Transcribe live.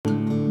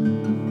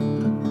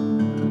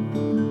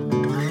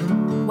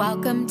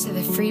Welcome to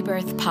the Free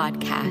Birth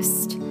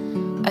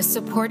Podcast, a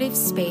supportive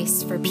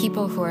space for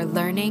people who are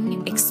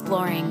learning,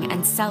 exploring,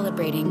 and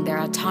celebrating their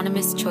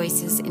autonomous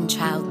choices in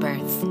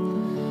childbirth.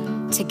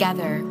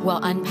 Together,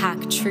 we'll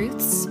unpack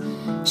truths,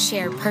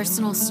 share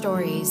personal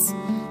stories,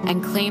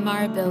 and claim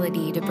our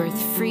ability to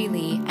birth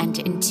freely and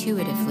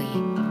intuitively.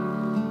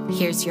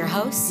 Here's your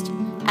host,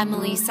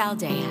 Emily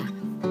Saldea.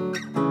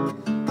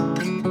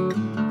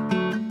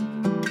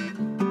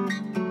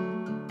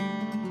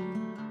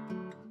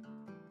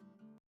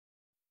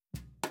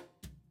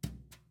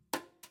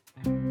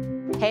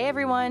 Hey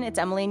everyone, it's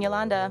Emily and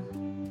Yolanda.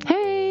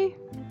 Hey!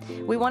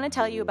 We want to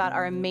tell you about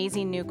our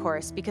amazing new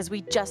course because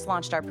we just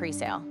launched our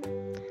pre-sale.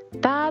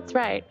 That's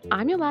right.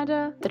 I'm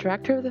Yolanda, the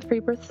director of the Free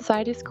Birth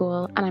Society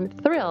School, and I'm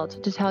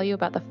thrilled to tell you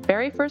about the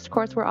very first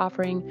course we're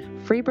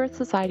offering, Free Birth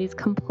Society's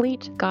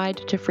Complete Guide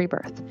to Free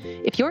Birth.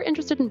 If you're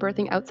interested in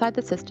birthing outside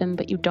the system,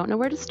 but you don't know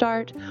where to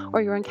start,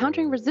 or you're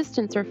encountering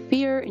resistance or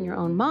fear in your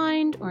own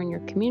mind or in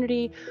your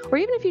community, or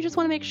even if you just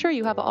want to make sure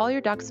you have all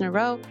your ducks in a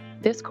row,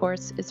 this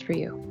course is for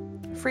you.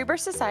 Free Birth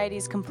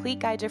Society's Complete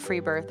Guide to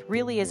Free Birth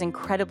really is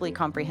incredibly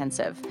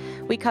comprehensive.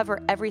 We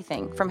cover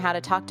everything from how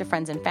to talk to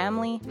friends and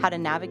family, how to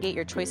navigate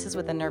your choices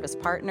with a nervous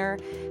partner,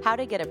 how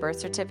to get a birth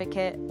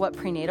certificate, what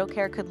prenatal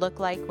care could look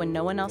like when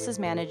no one else is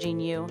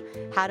managing you,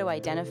 how to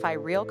identify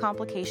real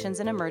complications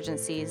and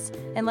emergencies,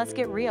 and let's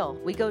get real.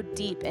 We go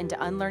deep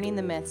into unlearning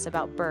the myths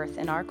about birth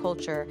in our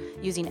culture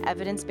using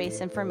evidence-based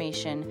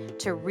information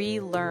to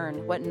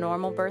relearn what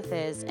normal birth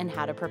is and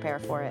how to prepare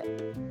for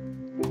it.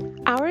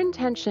 Our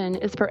intention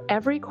is for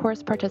every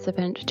course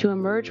participant to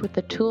emerge with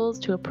the tools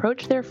to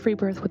approach their free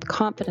birth with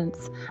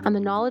confidence and the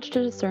knowledge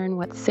to discern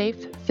what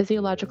safe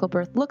physiological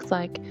birth looks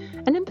like,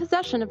 and in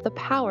possession of the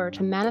power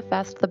to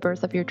manifest the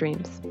birth of your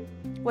dreams.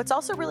 What's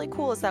also really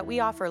cool is that we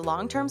offer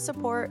long-term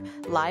support,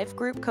 live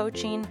group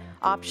coaching,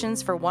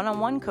 options for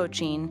one-on-one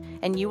coaching,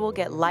 and you will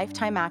get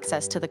lifetime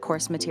access to the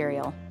course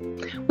material.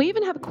 We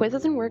even have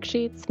quizzes and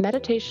worksheets,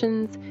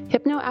 meditations,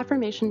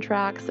 hypno-affirmation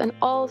tracks, and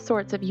all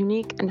sorts of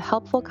unique and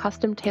helpful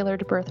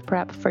custom-tailored birth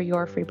prep for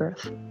your free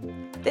birth.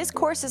 This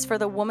course is for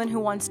the woman who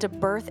wants to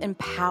birth and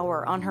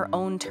power on her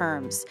own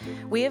terms.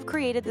 We have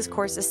created this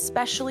course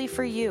especially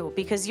for you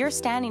because you're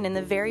standing in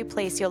the very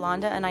place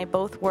Yolanda and I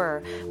both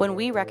were when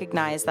we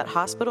recognized that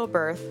hospital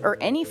birth or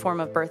any form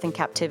of birth in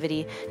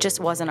captivity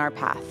just wasn't our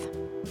path.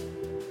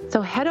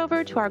 So head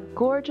over to our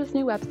gorgeous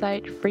new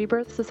website,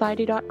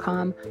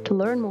 freebirthsociety.com, to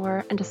learn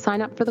more and to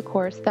sign up for the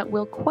course that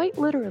will quite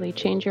literally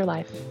change your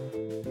life.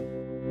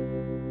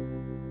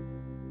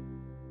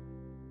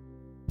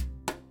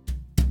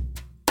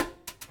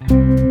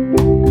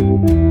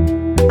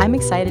 I'm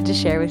excited to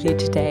share with you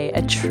today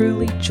a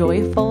truly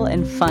joyful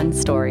and fun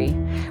story.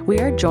 We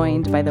are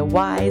joined by the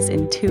wise,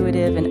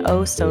 intuitive, and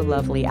oh so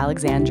lovely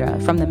Alexandra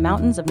from the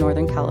mountains of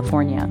Northern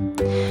California.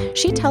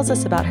 She tells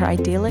us about her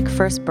idyllic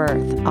first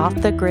birth off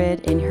the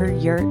grid in her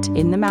yurt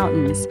in the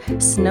mountains,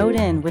 snowed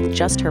in with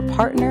just her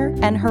partner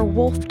and her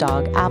wolf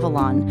dog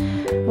Avalon,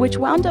 which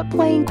wound up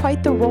playing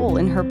quite the role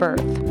in her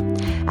birth.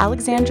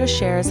 Alexandra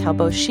shares how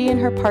both she and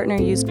her partner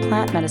used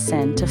plant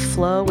medicine to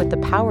flow with the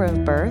power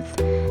of birth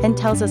and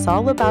tells us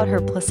all about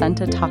her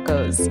placenta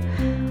tacos.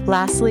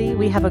 Lastly,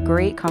 we have a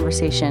great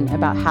conversation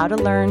about how to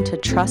learn to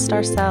trust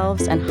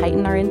ourselves and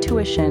heighten our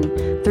intuition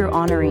through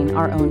honoring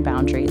our own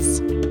boundaries.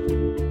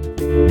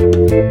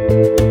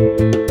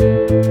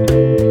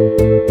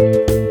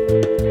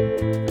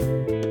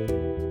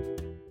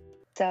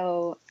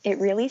 So it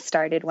really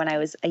started when I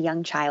was a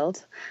young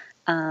child.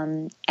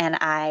 And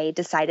I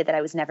decided that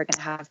I was never going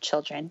to have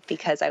children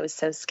because I was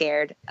so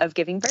scared of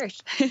giving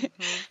birth.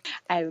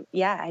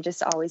 I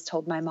just always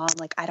told my mom,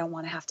 like, I don't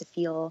want to have to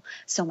feel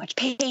so much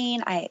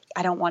pain. I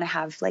don't want to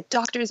have like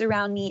doctors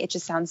around me. It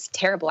just sounds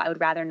terrible. I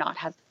would rather not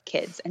have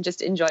kids and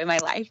just enjoy my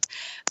life.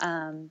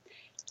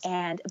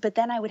 But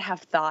then I would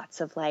have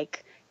thoughts of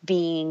like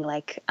being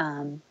like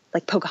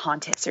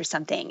Pocahontas or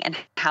something, and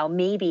how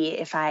maybe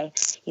if I,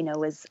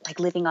 was like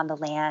living on the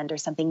land or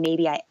something,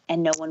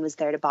 and no one was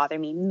there to bother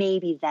me,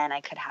 maybe then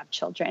I could have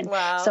children.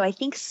 Wow. So I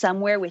think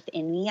somewhere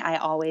within me, I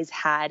always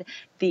had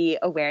the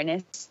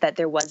awareness that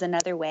there was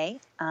another way.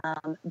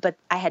 But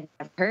I had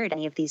never heard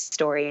any of these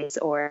stories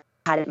or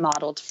had it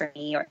modeled for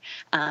me or,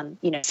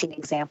 seen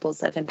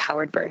examples of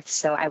empowered birth.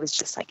 So I was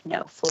just like,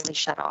 no, fully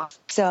shut off.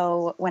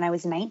 So when I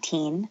was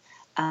 19,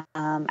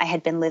 I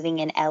had been living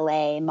in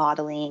LA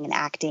modeling and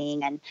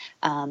acting and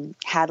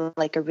had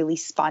like a really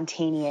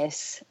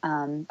spontaneous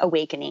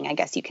awakening, I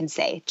guess you can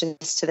say,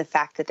 just to the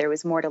fact that there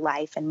was more to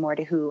life and more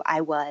to who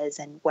I was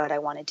and what I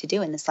wanted to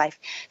do in this life.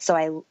 So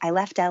I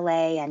left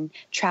LA and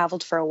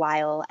traveled for a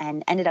while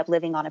and ended up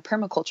living on a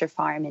permaculture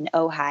farm in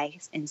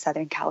Ojai in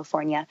Southern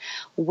California,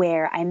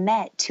 where I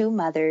met two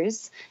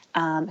mothers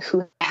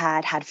who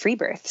had free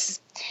births.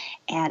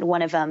 And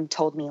one of them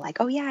told me like,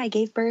 oh yeah, I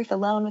gave birth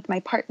alone with my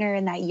partner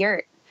in that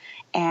yurt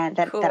and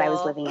that I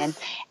was living in.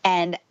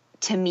 And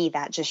to me,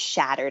 that just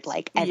shattered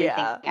like everything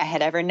I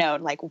had ever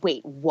known. Like,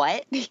 wait,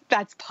 what?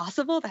 That's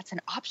possible? That's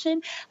an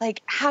option?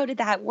 Like, how did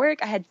that work?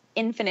 I had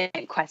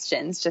infinite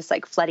questions just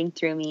like flooding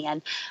through me.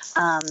 And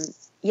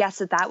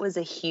so that was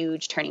a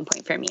huge turning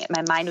point for me.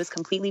 My mind was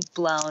completely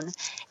blown,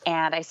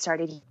 and I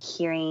started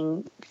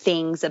hearing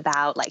things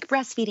about like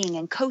breastfeeding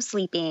and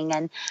co-sleeping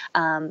and,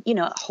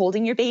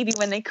 holding your baby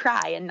when they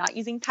cry and not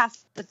using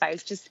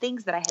pacifiers, just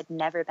things that I had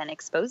never been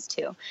exposed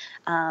to.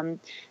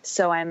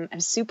 So I'm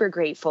super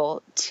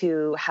grateful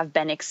to have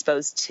been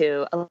exposed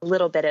to a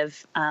little bit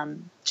of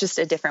just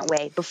a different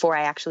way before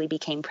I actually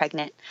became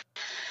pregnant.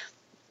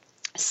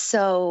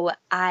 So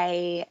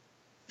I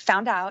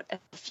found out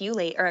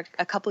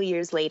a couple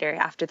years later,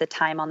 after the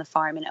time on the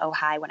farm in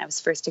Ojai, when I was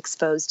first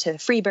exposed to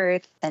free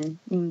birth and,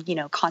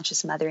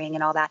 conscious mothering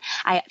and all that,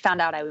 I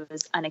found out I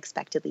was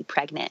unexpectedly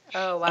pregnant.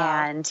 Oh, wow.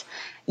 And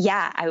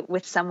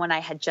with someone I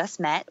had just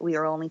met. We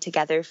were only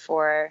together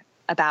for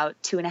about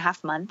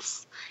 2.5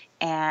 months.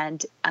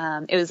 And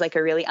it was like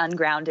a really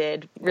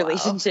ungrounded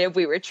relationship. Wow.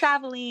 We were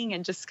traveling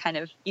and just kind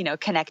of,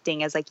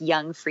 connecting as like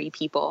young, free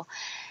people.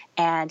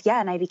 And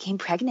I became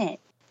pregnant.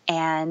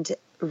 And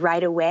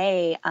right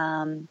away,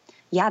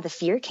 the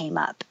fear came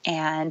up,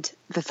 and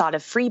the thought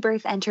of free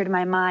birth entered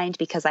my mind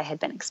because I had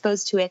been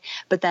exposed to it.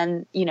 But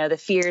then, the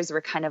fears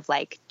were kind of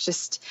like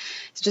just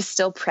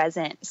still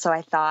present. So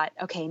I thought,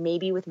 okay,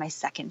 maybe with my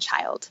second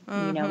child,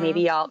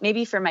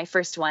 maybe for my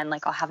first one,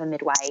 like I'll have a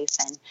midwife,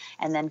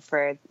 and then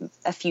for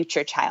a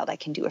future child, I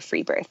can do a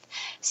free birth.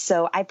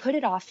 So I put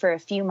it off for a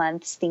few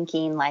months,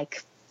 thinking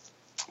like,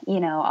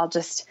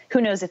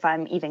 who knows if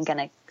I'm even going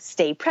to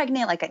stay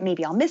pregnant, like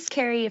maybe I'll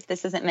miscarry if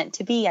this isn't meant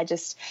to be. I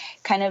just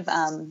kind of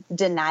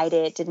denied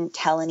it, didn't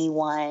tell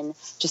anyone,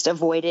 just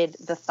avoided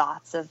the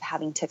thoughts of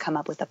having to come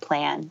up with a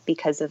plan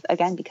because of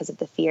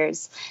the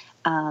fears.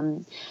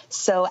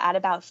 So at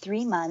about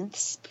 3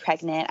 months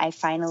pregnant, I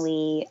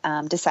finally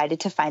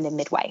decided to find a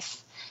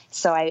midwife.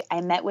 So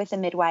I met with a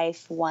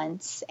midwife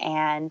once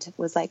and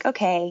was like,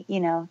 okay,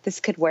 this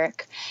could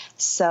work.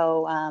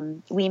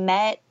 So we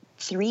met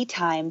 3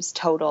 times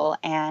total,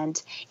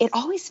 and it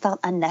always felt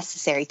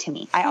unnecessary to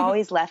me. I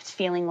always left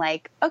feeling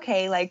like,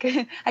 okay, like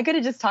I could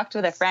have just talked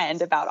with a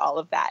friend about all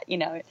of that.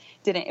 It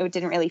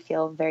didn't really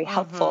feel very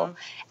helpful.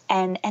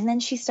 And then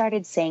she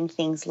started saying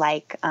things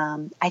like,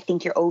 I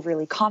think you're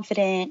overly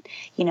confident.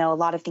 A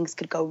lot of things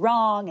could go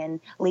wrong, and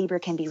labor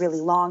can be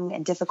really long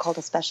and difficult,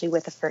 especially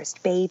with a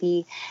first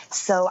baby.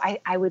 So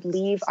I would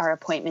leave our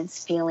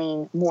appointments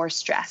feeling more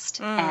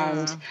stressed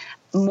and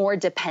more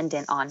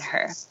dependent on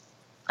her.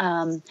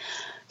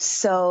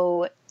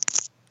 So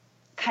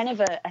kind of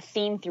a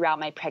theme throughout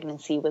my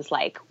pregnancy was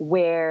like,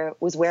 where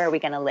are we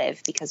going to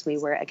live? Because we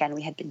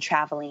had been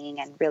traveling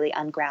and really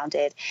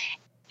ungrounded.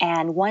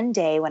 And one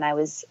day when I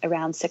was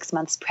around 6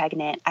 months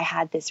pregnant, I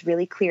had this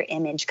really clear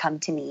image come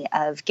to me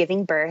of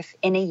giving birth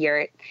in a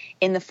yurt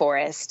in the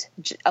forest,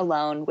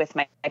 alone with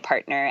my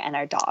partner and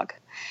our dog.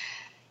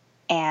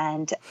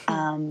 And,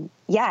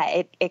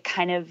 it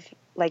kind of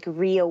like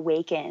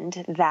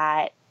reawakened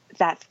that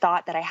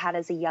thought that I had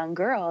as a young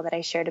girl that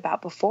I shared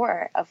about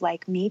before, of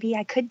like, maybe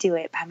I could do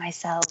it by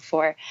myself,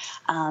 or,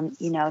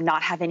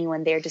 not have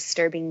anyone there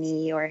disturbing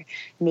me or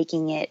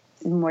making it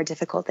more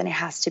difficult than it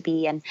has to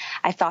be. And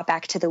I thought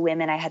back to the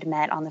women I had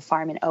met on the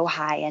farm in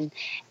Ojai,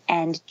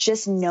 and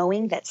just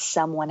knowing that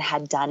someone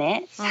had done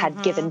it,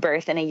 had given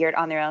birth in a yurt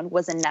on their own,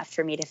 was enough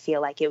for me to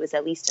feel like it was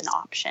at least an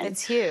option.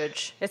 It's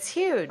huge.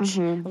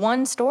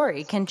 One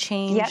story can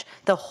change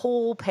the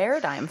whole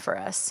paradigm for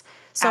us.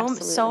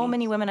 So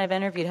many women I've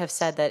interviewed have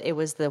said that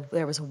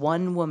there was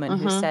one woman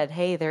who said,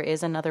 hey, there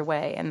is another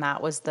way. And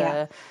that was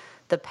the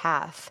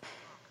path.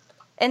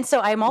 And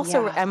so I'm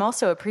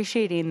also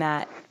appreciating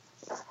that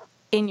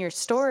in your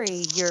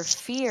story, your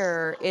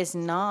fear is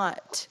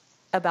not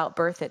about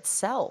birth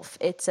itself.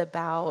 It's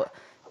about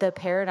the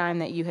paradigm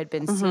that you had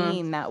been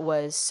seeing that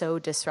was so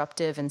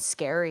disruptive and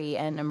scary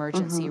and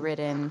emergency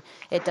ridden.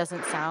 It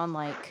doesn't sound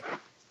like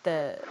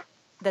that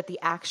the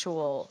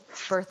actual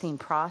birthing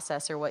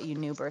process, or what you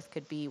knew birth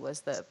could be,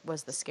 was the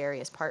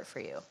scariest part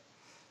for you.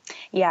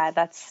 Yeah,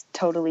 that's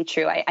totally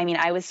true. I mean,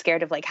 I was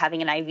scared of like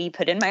having an IV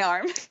put in my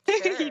arm.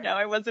 Sure.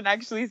 I wasn't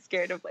actually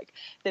scared of like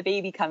the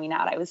baby coming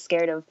out. I was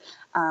scared of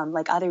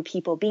like other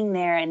people being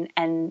there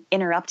and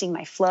interrupting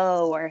my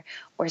flow or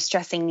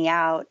stressing me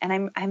out.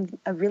 And I'm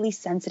a really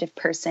sensitive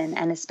person,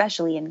 and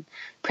especially in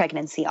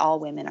pregnancy, all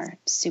women are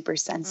super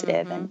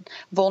sensitive and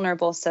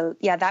vulnerable. So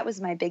yeah, that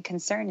was my big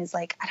concern, is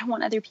like, I don't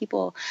want other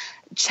people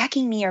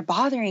checking me or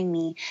bothering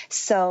me.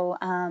 So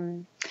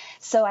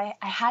I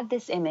had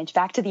this image,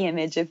 back to the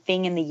image of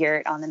being in the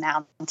yurt on the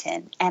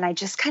mountain, and I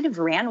just kind of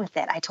ran with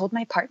it. I told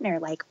my partner,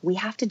 like, we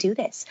have to do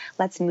this.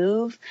 Let's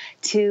move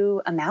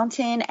to a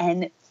mountain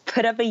and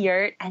put up a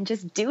yurt and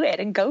just do it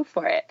and go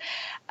for it.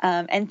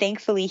 And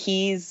thankfully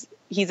he's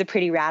a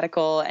pretty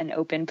radical and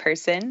open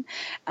person.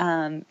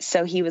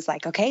 So he was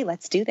like, okay,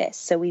 let's do this.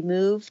 So we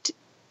moved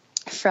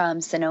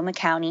from Sonoma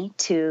County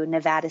to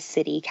Nevada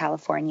City,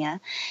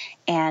 California,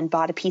 and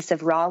bought a piece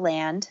of raw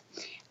land.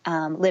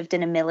 Lived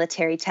in a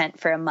military tent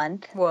for a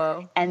month.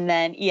 Whoa. And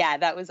then,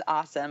 that was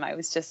awesome. I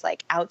was just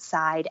like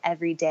outside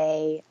every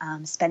day,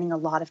 spending a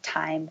lot of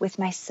time with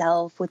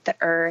myself, with the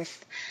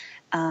earth.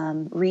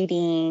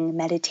 reading,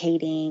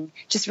 meditating,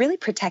 just really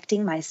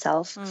protecting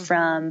myself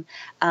from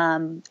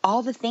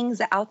all the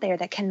things out there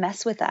that can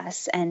mess with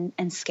us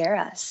and scare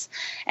us.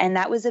 And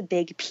that was a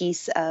big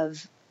piece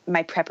of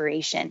my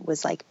preparation,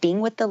 was like being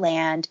with the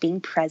land,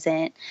 being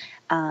present,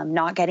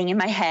 not getting in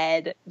my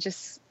head,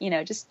 just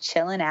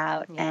chilling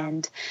out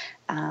and,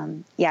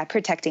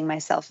 protecting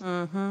myself,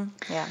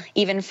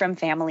 even from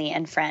family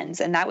and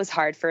friends. And that was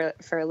hard for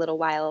a little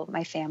while.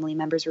 My family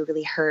members were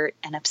really hurt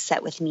and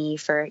upset with me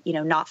for,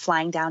 not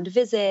flying down to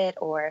visit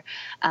or,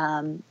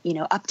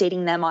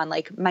 updating them on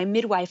like my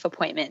midwife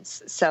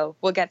appointments. So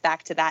we'll get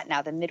back to that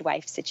now, the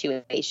midwife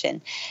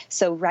situation.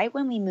 So right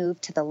when we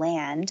moved to the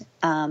land,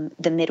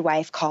 the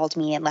midwife called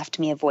me and left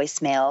me a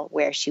voicemail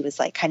where she was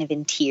like kind of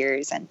in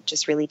tears and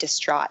just really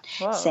distraught,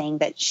 saying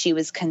that she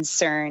was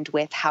concerned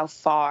with how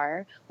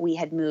far we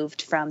had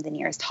moved from the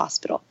nearest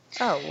hospital.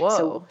 Oh, whoa.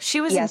 So,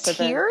 she was in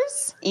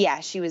tears?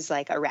 She was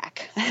like a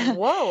wreck.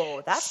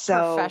 Whoa, that's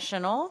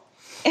professional.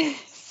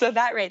 So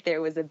that right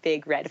there was a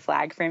big red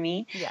flag for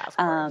me. Yeah, of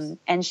course.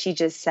 And she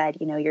just said,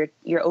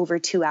 you're over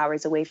 2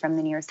 hours away from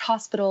the nearest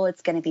hospital.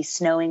 It's going to be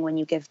snowing when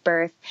you give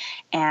birth.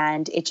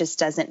 And it just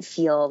doesn't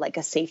feel like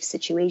a safe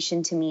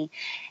situation to me.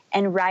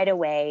 And right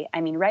away,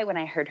 right when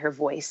I heard her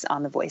voice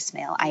on the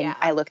voicemail,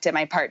 I looked at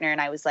my partner and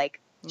I was like,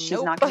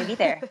 she's not going to be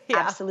there.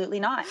 Absolutely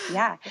not.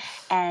 Yeah.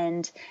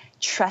 And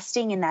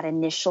trusting in that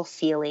initial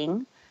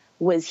feeling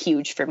was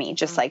huge for me.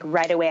 Just like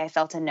right away, I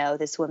felt a no,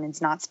 this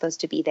woman's not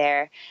supposed to be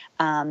there.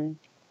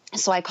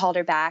 So I called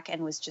her back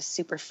and was just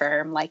super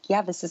firm, like,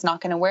 this is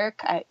not going to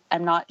work.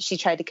 I'm not, she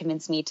tried to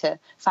convince me to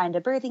find a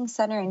birthing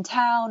center in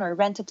town or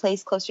rent a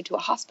place closer to a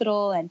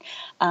hospital.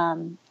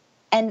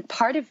 And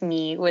part of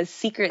me was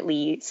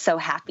secretly so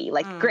happy,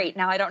 like, great,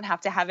 now I don't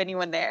have to have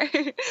anyone there.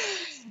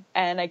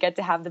 And I get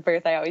to have the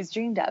birth I always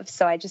dreamed of.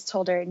 So I just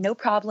told her, no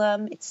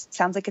problem. It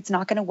sounds like it's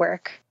not going to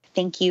work.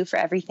 Thank you for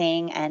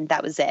everything. And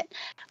that was it.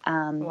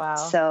 Wow.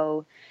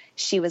 So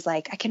she was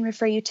like, I can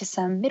refer you to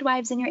some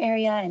midwives in your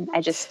area. And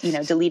I just,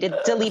 deleted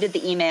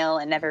the email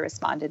and never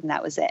responded. And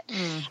that was it.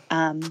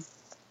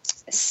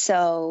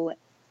 So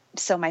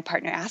my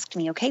partner asked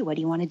me, okay, what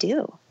do you want to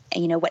do?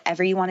 And,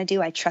 whatever you want to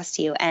do, I trust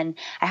you. And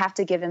I have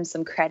to give him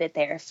some credit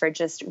there for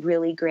just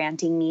really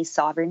granting me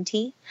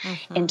sovereignty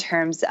in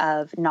terms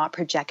of not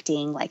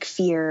projecting like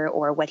fear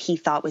or what he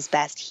thought was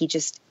best. He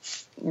just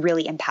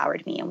really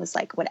empowered me and was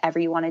like, whatever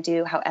you want to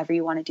do, however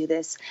you want to do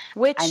this,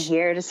 I'm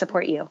here to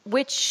support you.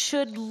 Which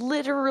should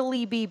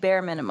literally be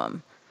bare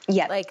minimum.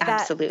 Yeah, like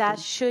absolutely. That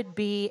should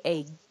be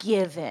a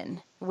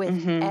given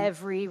with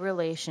every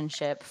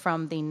relationship,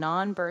 from the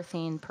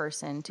non-birthing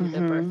person to the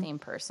birthing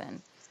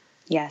person.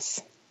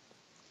 Yes.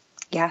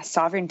 Yeah,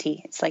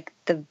 sovereignty. It's like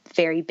the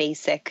very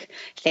basic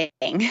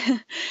thing.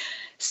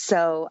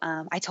 So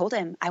I told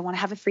him I want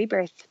to have a free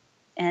birth,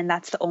 and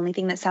that's the only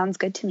thing that sounds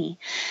good to me.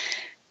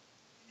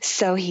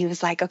 So he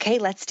was like, okay,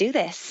 let's do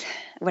this.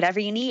 Whatever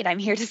you need, I'm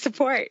here to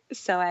support.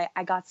 So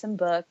I got some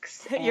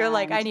books. You're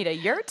like, I need a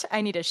yurt.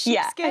 I need a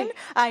sheepskin.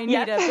 I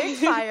need a big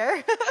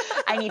fire.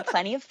 I need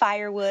plenty of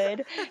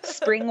firewood,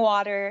 spring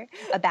water,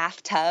 a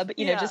bathtub,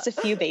 just a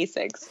few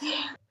basics.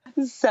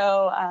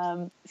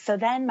 So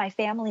then my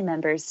family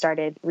members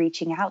started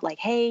reaching out like,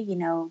 hey,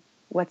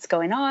 what's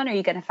going on? Are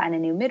you going to find a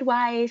new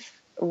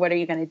midwife? What are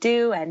you going to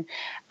do? And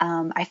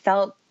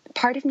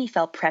part of me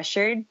felt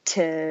pressured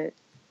to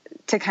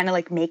kind of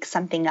like make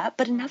something up.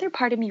 But another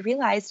part of me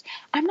realized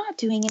I'm not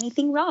doing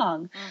anything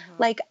wrong.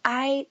 Like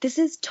this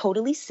is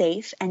totally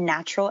safe and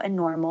natural and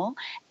normal.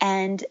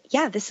 And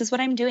this is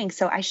what I'm doing.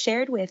 So I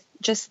shared with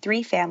just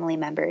 3 family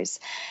members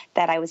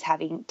that I was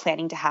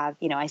planning to have,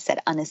 I said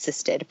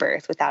unassisted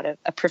birth without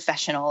a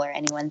professional or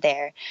anyone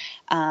there.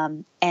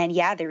 And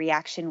the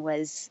reaction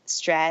was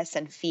stress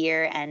and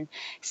fear, and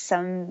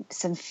some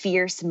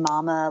fierce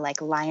mama,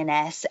 like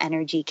lioness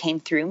energy came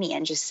through me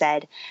and just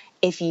said,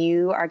 if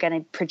you are going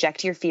to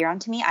project your fear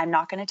onto me, I'm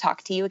not going to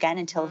talk to you again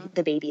until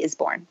the baby is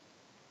born.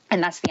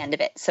 And that's the end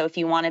of it. So if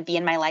you want to be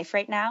in my life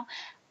right now,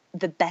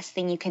 the best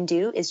thing you can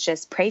do is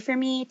just pray for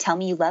me, tell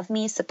me you love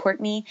me,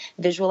 support me,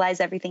 visualize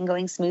everything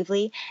going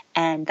smoothly,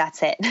 and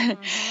that's it.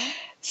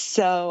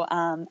 So,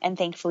 and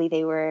thankfully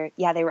they were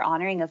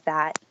honoring of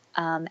that.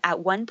 At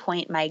one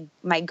point,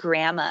 my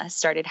grandma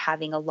started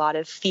having a lot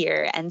of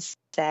fear and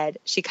said,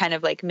 she kind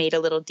of like made a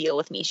little deal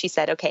with me. She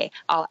said, okay,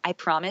 I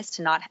promise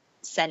to not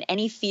send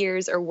any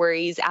fears or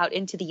worries out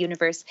into the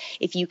universe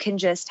if you can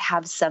just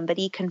have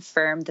somebody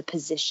confirm the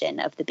position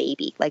of the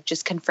baby, like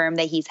just confirm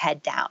that he's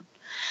head down.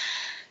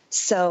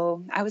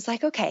 So I was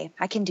like, okay,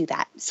 I can do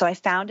that. So I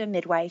found a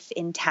midwife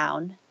in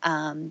town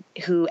and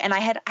I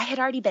had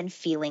already been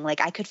feeling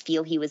like I could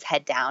feel he was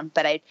head down,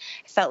 but I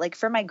felt like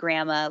for my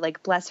grandma,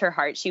 like bless her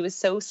heart, she was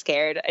so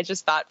scared. I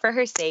just thought for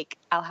her sake,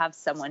 I'll have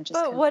someone just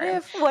confirm.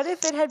 What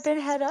if it had been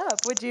head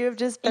up? Would you have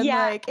just been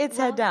like, it's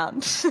head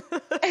down?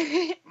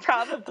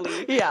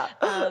 Probably. Yeah.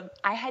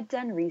 I had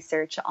done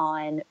research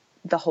on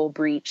the whole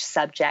breech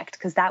subject,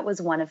 because that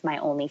was one of my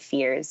only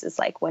fears, is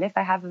like, what if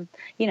I have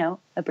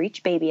a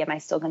breech baby? Am I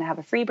still going to have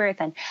a free birth?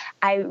 And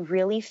I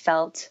really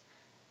felt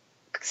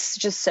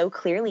just so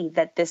clearly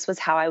that this was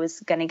how I was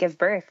going to give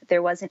birth.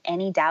 There wasn't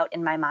any doubt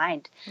in my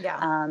mind.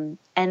 Yeah.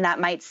 And that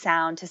might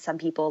sound to some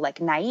people like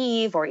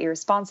naive or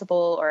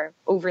irresponsible or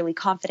overly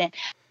confident,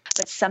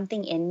 but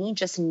something in me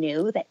just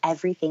knew that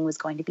everything was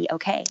going to be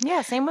okay.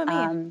 Yeah, same with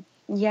me.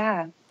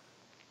 Yeah.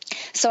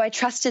 So I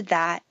trusted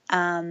that.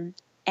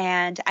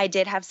 And I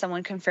did have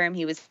someone confirm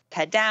he was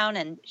head down,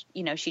 and,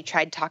 she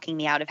tried talking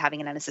me out of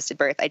having an unassisted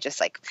birth. I just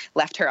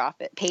left her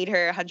off it, paid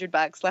her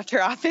 $100, left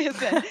her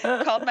office,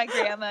 and called my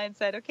grandma and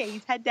said, okay,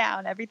 he's head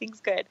down.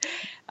 Everything's good.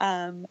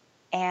 And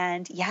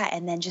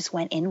then just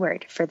went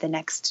inward for the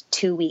next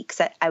 2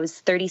 weeks. I was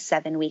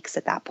 37 weeks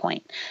at that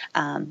point,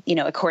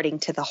 according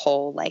to the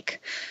whole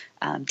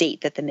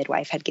date that the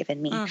midwife had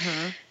given me,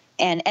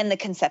 and the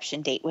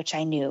conception date, which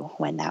I knew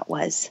when that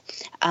was.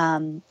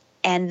 And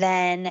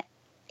then,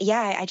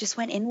 I just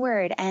went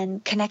inward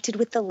and connected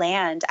with the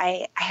land.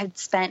 I had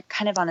spent,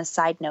 kind of on a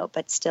side note,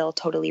 but still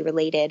totally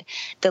related,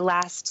 the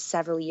last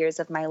several years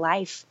of my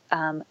life,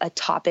 a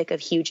topic of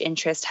huge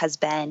interest has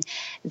been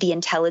the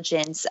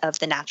intelligence of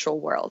the natural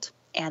world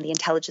and the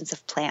intelligence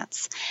of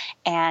plants.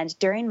 And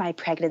during my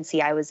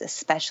pregnancy, I was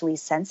especially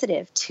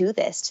sensitive to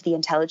the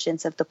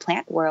intelligence of the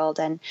plant world,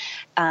 and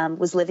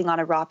was living on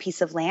a raw piece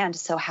of land,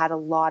 so had a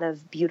lot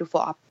of beautiful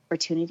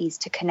opportunities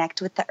to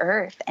connect with the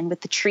earth and with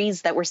the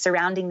trees that were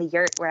surrounding the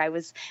yurt where I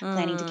was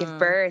planning to give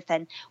birth,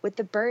 and with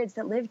the birds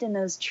that lived in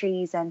those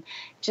trees, and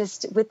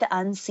just with the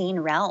unseen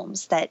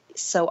realms that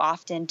so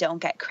often don't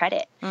get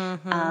credit.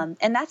 And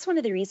that's one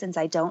of the reasons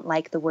I don't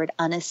like the word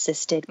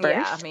unassisted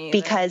birth,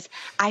 because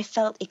I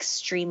felt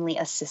extremely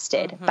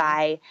assisted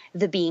by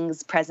the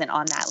beings present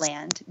on that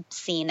land,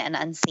 seen and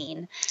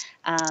unseen,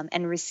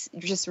 and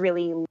just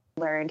really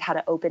learned how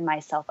to open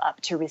myself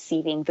up to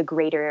receiving the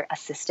greater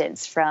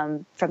assistance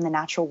from the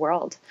natural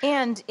world.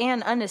 And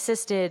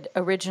unassisted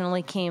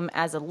originally came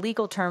as a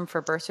legal term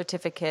for birth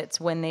certificates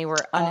when they were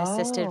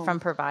unassisted from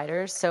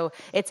providers. So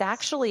it's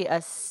actually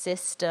a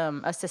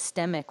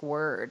systemic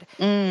word.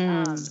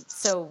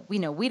 So we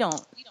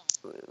don't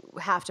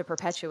have to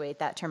perpetuate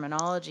that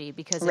terminology,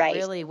 because it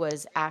really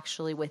was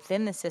actually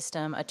within the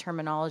system a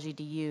terminology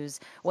to use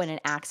when an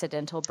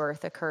accidental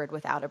birth occurred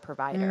without a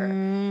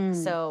provider.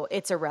 So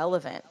it's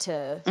irrelevant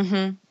to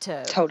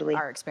totally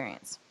our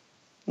experience.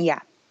 Yeah.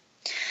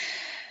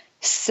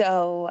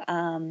 So,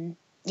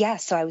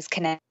 so I was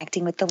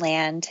connecting with the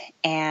land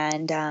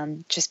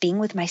and just being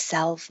with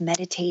myself,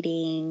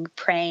 meditating,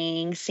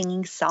 praying,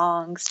 singing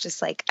songs.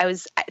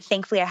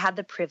 Thankfully I had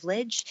the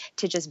privilege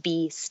to just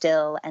be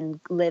still and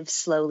live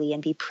slowly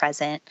and be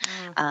present.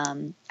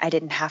 I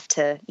didn't have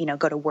to,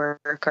 go to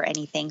work or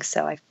anything.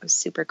 So I was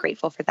super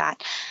grateful for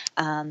that.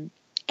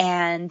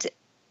 And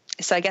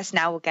so I guess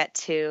now we'll get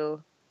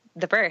to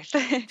the birth. Sure,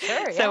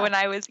 yeah. So when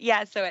I was,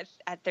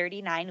 at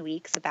 39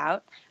 weeks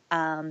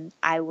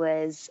I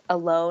was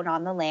alone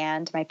on the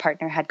land. My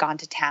partner had gone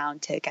to town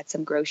to get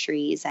some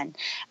groceries. And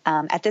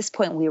at this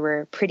point, we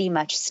were pretty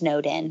much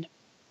snowed in.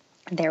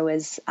 There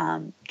was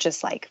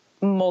just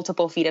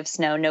multiple feet of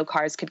snow. No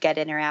cars could get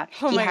in or out.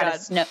 Oh my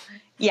God.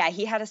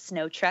 He had a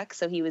snow truck,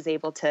 so he was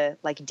able to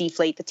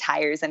deflate the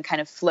tires and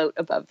kind of float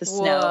above the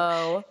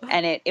snow. Whoa.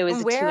 And it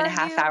was a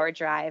 2.5 hour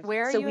drive.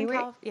 Where are you in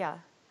California?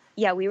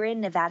 Yeah, we were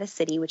in Nevada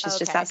City, which is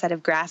just outside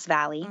of Grass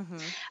Valley.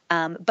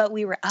 But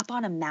we were up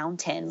on a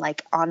mountain,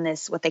 on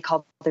this, what they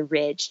call the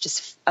ridge,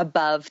 just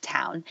above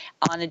town,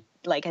 on a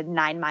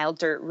 9-mile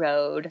dirt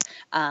road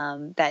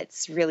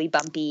that's really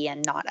bumpy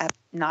and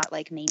not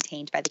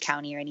maintained by the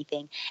county or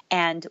anything.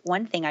 And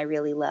one thing I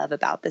really love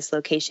about this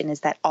location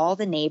is that all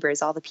the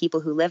neighbors, all the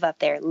people who live up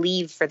there,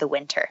 leave for the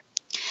winter.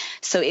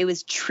 So it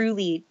was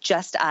truly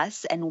just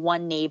us and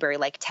one neighbor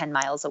 10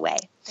 miles away.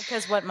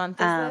 Because what month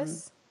is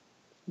this?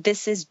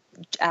 This is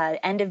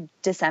end of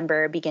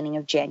December, beginning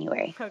of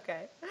January.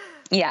 Okay.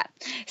 Yeah.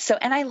 So,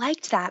 and I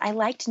liked that. I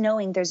liked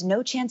knowing there's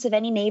no chance of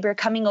any neighbor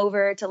coming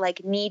over to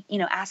need,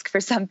 ask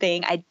for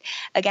something.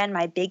 Again,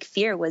 my big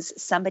fear was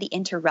somebody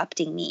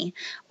interrupting me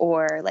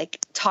or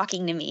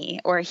talking to me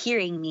or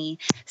hearing me.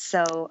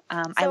 So,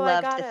 I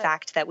loved the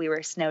fact that we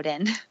were snowed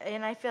in.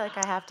 And I feel like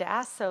I have to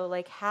ask,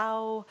 so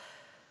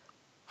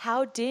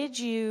how did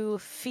you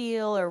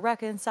feel or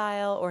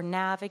reconcile or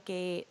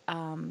navigate,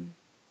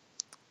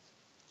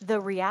 the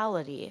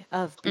reality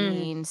of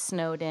being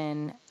snowed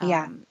in,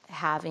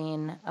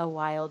 having a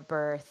wild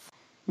birth?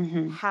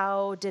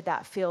 How did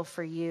that feel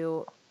for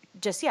you?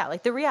 Just,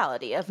 the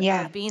reality of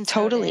being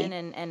snowed in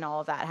and all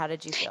of that. How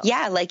did you feel?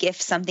 Yeah,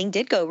 if something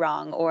did go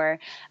wrong or,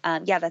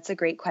 that's a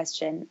great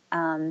question.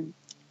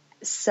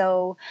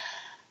 So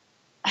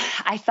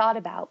I thought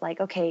about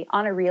okay,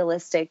 on a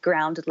realistic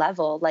ground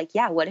level,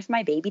 what if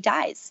my baby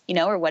dies,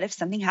 or what if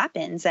something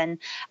happens? And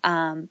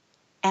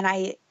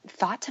I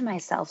thought to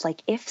myself,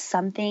 if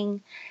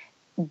something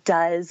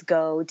does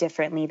go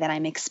differently than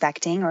I'm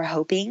expecting or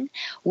hoping,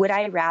 would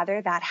I rather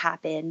that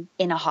happen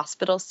in a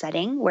hospital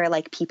setting where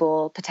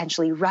people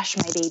potentially rush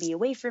my baby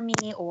away from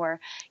me or,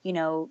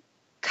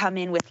 come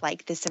in with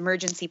this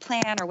emergency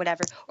plan or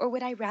whatever? Or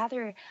would I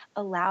rather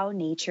allow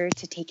nature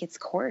to take its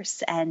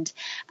course and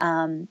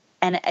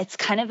And it's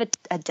kind of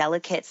a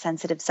delicate,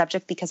 sensitive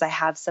subject because I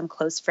have some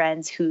close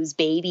friends whose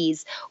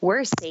babies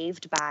were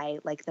saved by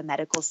like the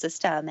medical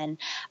system.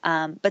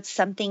 And, but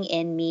something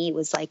in me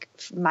was like,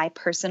 my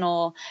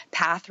personal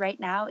path right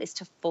now is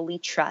to fully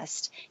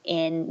trust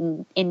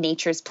in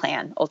nature's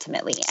plan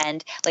ultimately.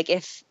 And like,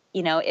 if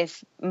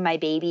my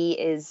baby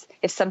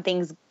if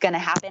something's going to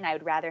happen, I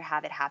would rather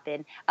have it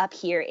happen up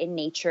here in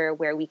nature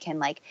where we can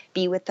like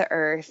be with the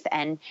earth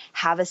and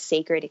have a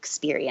sacred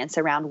experience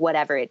around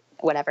whatever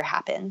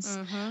happens.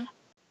 Mm-hmm.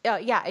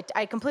 Yeah,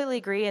 I completely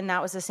agree. And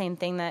that was the same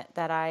thing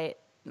that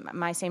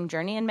my same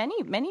journey and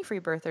many free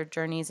birther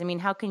journeys. I mean,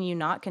 how can you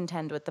not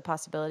contend with the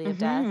possibility of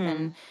death?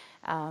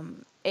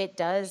 And it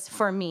does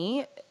for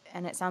me,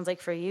 and it sounds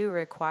like for you,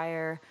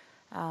 require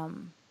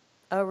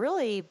a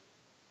really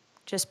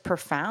just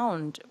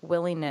profound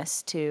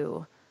willingness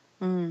to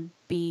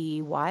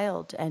be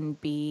wild and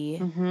be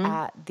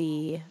at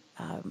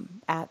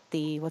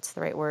the what's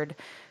the right word,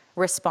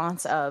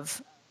 response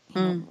of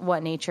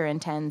what nature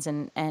intends.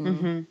 And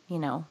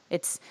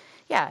it's,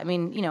 yeah, I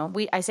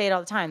mean, I say it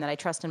all the time that I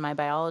trust in my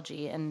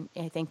biology, and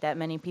I think that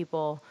many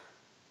people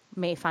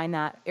may find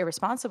that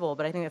irresponsible,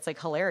 but I think that's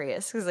like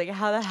hilarious because like,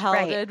 how the hell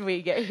did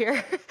we get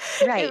here?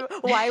 Right.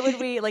 Why would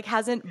we, like,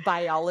 hasn't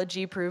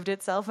biology proved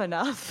itself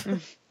enough?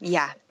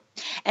 Yeah.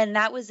 And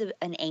that was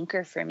an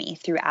anchor for me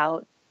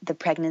throughout the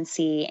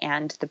pregnancy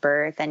and the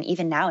birth, and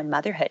even now in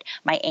motherhood.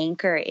 My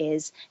anchor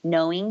is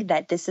knowing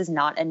that this is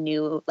not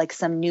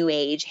some new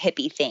age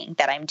hippie thing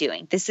that I'm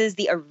doing. This is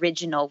the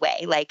original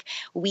way. Like,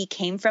 we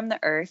came from the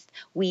earth.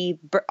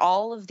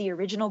 All of the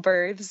original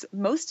births,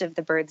 most of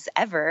the births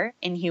ever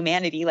in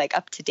humanity, like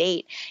up to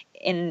date,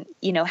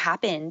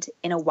 happened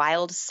in a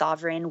wild,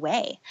 sovereign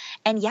way.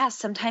 And yes,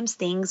 sometimes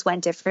things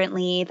went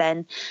differently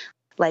than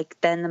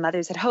the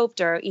mothers had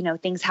hoped, or,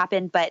 things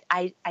happened. But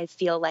I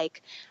feel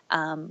like,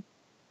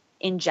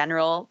 in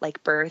general,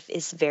 like, birth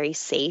is very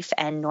safe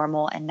and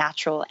normal and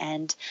natural.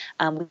 And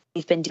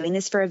we've been doing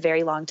this for a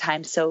very long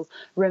time. So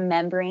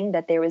remembering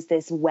that there was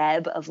this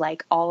web of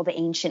like all the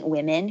ancient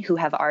women who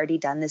have already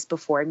done this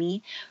before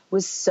me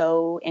was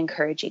so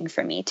encouraging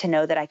for me to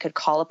know that I could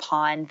call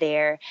upon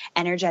their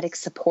energetic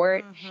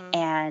support.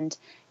 And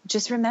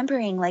just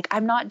remembering, like,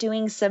 I'm not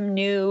doing some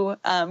new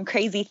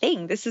crazy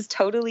thing. This is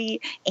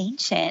totally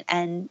ancient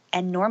and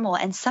normal.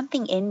 And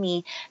something in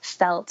me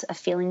felt a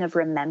feeling of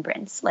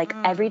remembrance. Like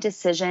every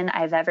decision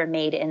I've ever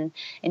made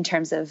in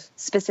terms of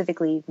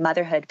specifically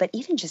motherhood, but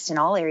even just in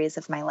all areas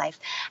of my life,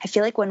 I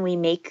feel like when we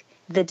make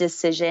the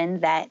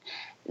decision that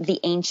the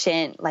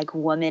ancient, like,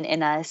 woman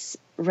in us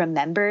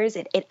remembers,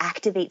 it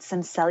activates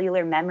some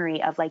cellular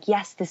memory of like,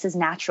 yes, this is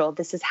natural.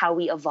 This is how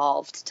we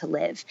evolved to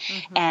live.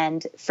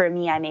 And for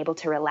me, I'm able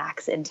to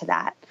relax into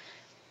that.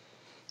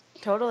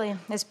 Totally.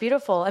 It's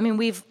beautiful. I mean,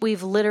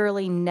 we've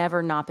literally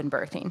never not been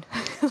birthing.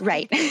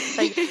 Right.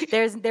 Like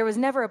there was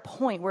never a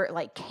point where it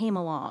like came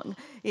along,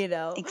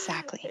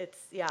 Exactly. It's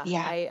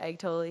I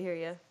totally hear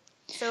you.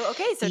 So,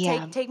 okay. So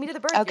take me to the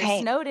birth. Okay.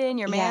 You're snowed in.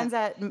 Your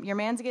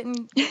man's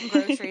getting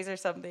groceries or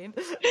something.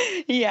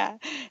 Yeah.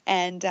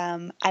 And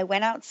I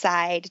went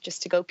outside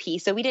just to go pee.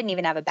 So we didn't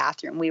even have a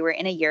bathroom. We were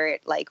in a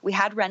yurt. Like, we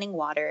had running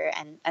water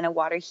and a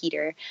water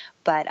heater,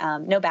 but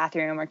no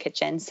bathroom or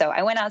kitchen. So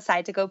I went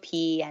outside to go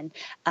pee. And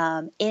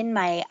in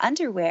my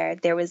underwear,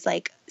 there was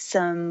like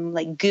some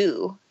like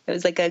goo. It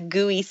was like a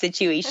gooey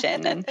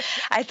situation. And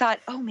I thought,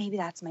 oh, maybe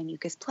that's my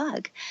mucus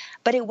plug.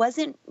 But it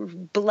wasn't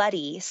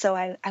bloody, so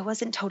I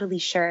wasn't totally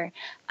sure.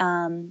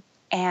 And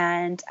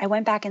I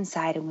went back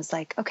inside and was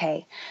like,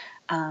 okay,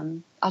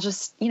 I'll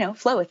just,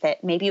 flow with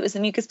it. Maybe it was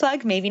a mucus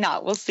plug, maybe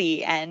not. We'll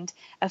see. And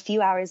a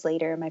few hours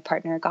later, my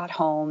partner got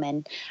home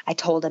and I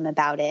told him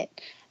about it.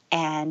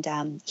 And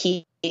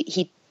he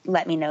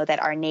let me know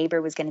that our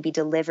neighbor was going to be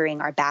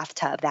delivering our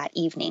bathtub that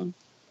evening,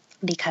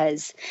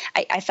 because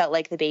I felt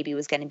like the baby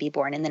was going to be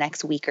born in the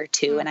next week or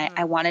two. And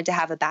I wanted to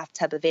have a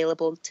bathtub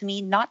available to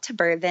me, not to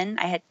birth in.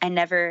 I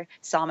never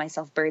saw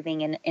myself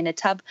birthing in a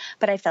tub,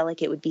 but I felt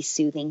like it would be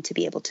soothing to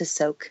be able to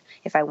soak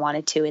if I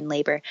wanted to in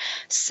labor.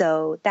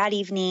 So that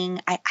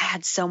evening I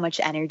had so much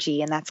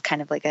energy, and that's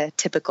kind of like a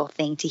typical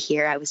thing to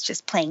hear. I was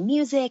just playing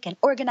music and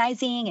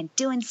organizing and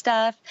doing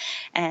stuff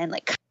and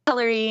like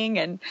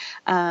coloring.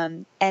 And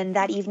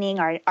that evening,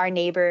 our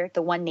neighbor,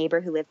 the one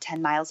neighbor who lived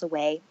 10 miles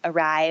away,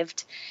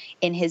 arrived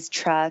in his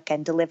truck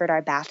and delivered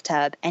our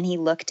bathtub. And he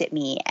looked at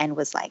me and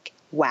was like,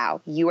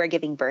 wow, you are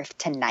giving birth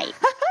tonight.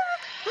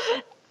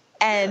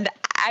 And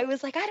I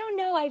was like, I don't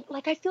know.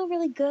 I feel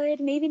really good.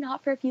 Maybe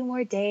not for a few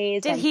more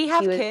days. Did he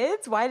have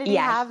kids? Why did he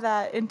have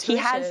that intuition?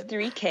 He has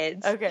 3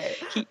 kids. Okay.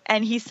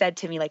 He said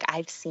to me, like,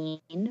 I've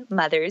seen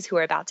mothers who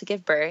are about to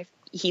give birth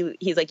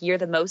he's like, you're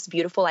the most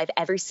beautiful I've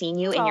ever seen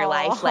you in your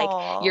life.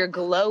 Like, you're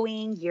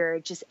glowing, you're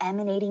just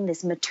emanating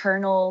this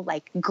maternal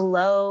like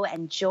glow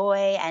and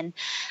joy. And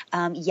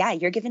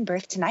you're giving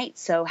birth tonight.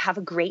 So have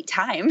a great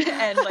time.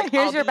 And like,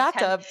 here's your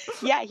bathtub.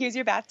 Here's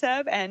your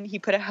bathtub. And he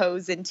put a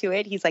hose into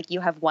it. He's like, you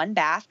have one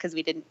bath, because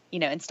we didn't,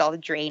 install the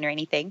drain or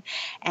anything.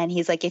 And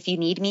he's like, if you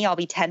need me, I'll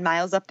be 10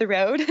 miles up the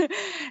road.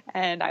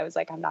 And I was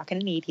like, I'm not going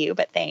to need you,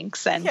 but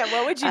thanks. And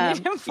what would you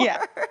need him for?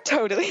 Yeah,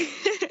 totally.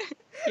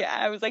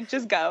 I was like,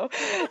 just go.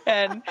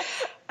 And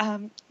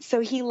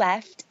so he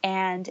left,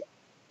 and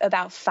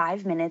about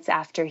 5 minutes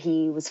after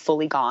he was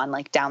fully gone,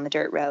 like down the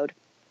dirt road,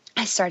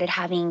 I started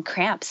having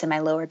cramps in my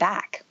lower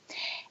back.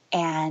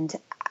 And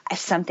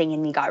something in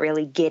me got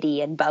really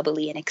giddy and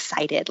bubbly and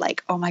excited.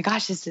 Like, oh my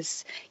gosh, is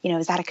this,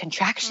 is that a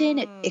contraction?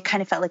 It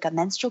kind of felt like a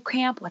menstrual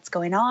cramp. What's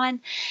going on?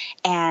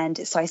 And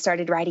so I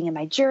started writing in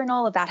my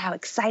journal about how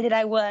excited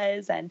I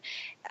was, and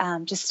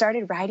just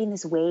started writing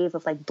this wave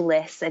of like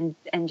bliss and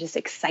just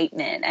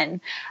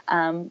excitement.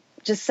 And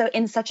just so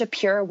in such a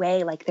pure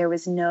way, like there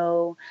was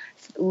no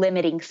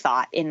limiting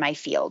thought in my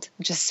field,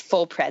 just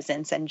full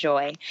presence and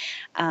joy.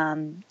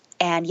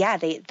 And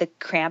the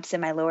cramps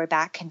in my lower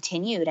back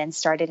continued and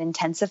started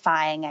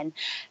intensifying. And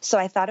so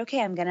I thought,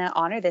 okay, I'm going to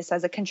honor this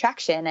as a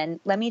contraction,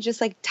 and let me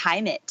just like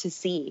time it to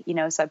see,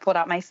 so I pulled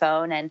out my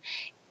phone, and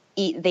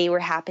they were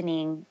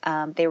happening.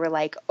 They were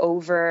like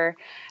over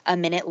a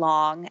minute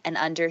long and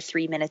under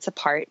 3 minutes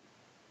apart.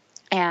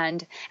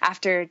 And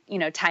after,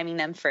 timing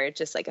them for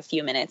just like a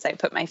few minutes, I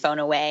put my phone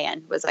away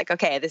and was like,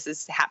 okay, this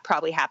is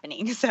probably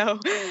happening. So,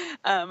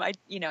 I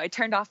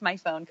turned off my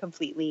phone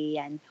completely,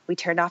 and we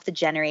turned off the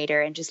generator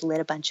and just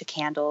lit a bunch of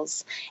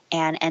candles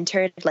and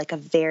entered like a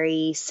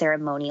very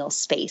ceremonial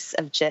space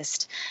of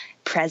just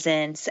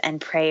presence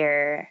and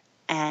prayer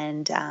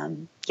and,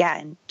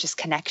 and just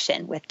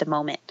connection with the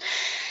moment.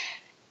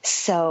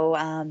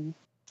 So,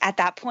 at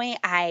that point,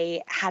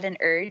 I had an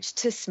urge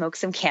to smoke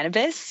some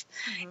cannabis,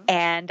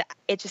 and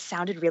it just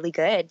sounded really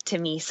good to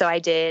me. So I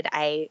did.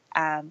 I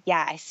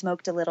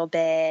smoked a little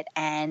bit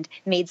and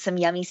made some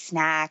yummy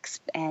snacks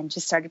and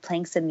just started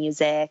playing some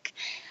music.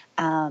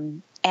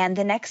 And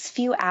the next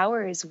few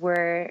hours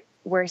were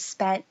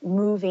spent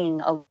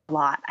moving a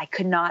lot. I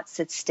could not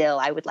sit still.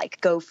 I would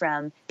like go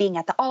from being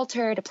at the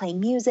altar to playing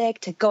music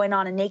to going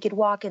on a naked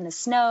walk in the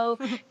snow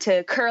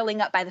to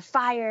curling up by the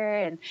fire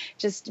and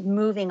just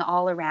moving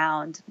all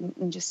around,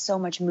 and just so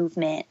much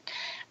movement.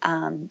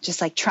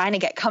 Just like trying to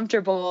get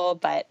comfortable,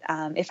 but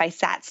if I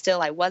sat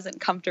still, I wasn't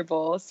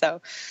comfortable.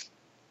 So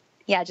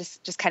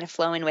just kind of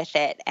flowing with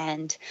it.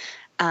 And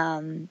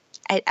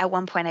at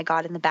one point I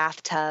got in the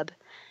bathtub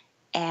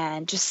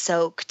and just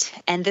soaked.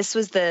 And this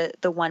was the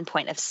one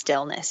point of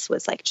stillness,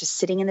 was like just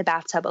sitting in the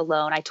bathtub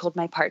alone. I told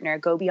my partner,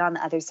 go be on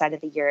the other side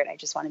of the yurt. I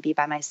just want to be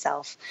by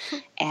myself.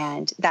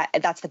 And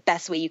that's the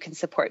best way you can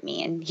support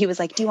me. And he was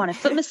like, do you want a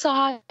foot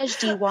massage?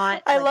 Do you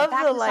want I love a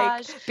back the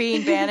massage? Like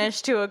being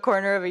banished to a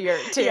corner of a yurt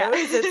too. Yeah.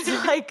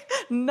 It's like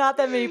not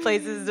that many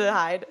places to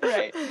hide.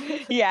 Right.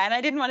 Yeah. And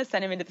I didn't want to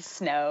send him into the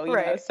snow, you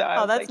know, so I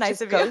was that's like, nice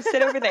just of you. go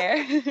sit over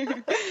there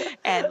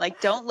and like,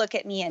 don't look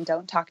at me and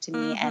don't talk to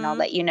me. And I'll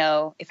let you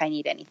know if I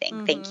need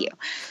anything. Thank you.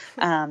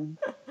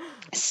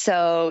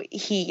 So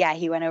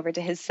he went over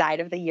to his side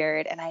of the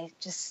yurt, and I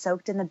just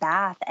soaked in the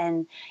bath,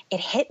 and it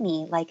hit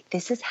me like,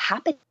 this is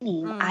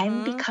happening.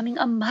 I'm becoming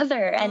a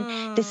mother,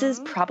 and this is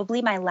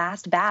probably my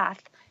last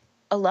bath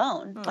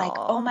alone. Aww. Like,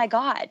 oh my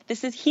God,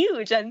 this is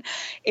huge. And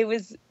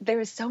there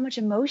was so much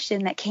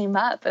emotion that came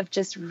up of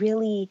just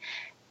really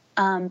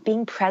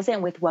being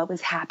present with what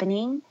was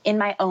happening in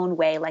my own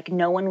way. Like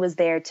no one was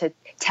there to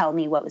tell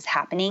me what was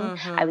happening.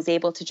 I was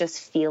able to just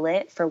feel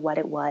it for what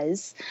it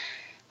was.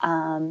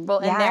 And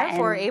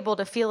therefore able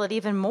to feel it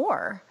even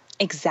more.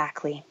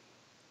 Exactly.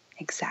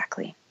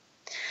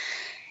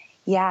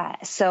 Yeah.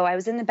 So I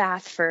was in the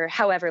bath for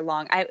however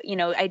long. I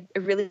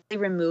really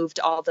removed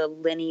all the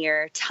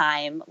linear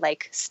time,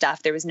 like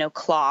stuff. There was no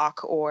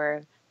clock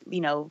or,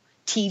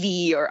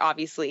 TV or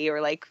obviously,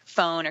 or like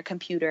phone or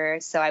computer.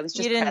 So I was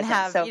just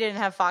present. You didn't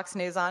have Fox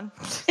News on.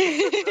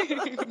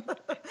 You're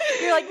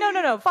like,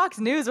 no, Fox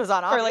News was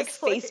on,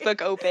 obviously. Or like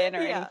Facebook open or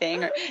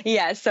anything.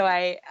 So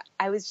I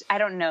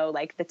don't know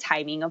like the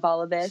timing of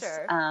all of this.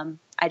 Sure.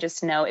 I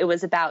just know it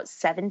was about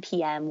 7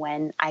 p.m.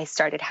 when I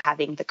started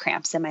having the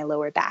cramps in my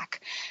lower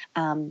back.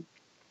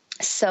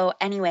 So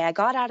anyway, I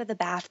got out of the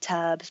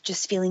bathtub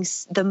just feeling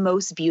the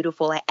most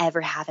beautiful I ever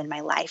have in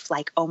my life.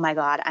 Like, oh my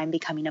God, I'm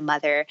becoming a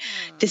mother.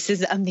 This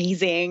is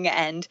amazing.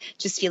 And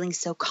just feeling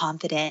so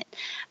confident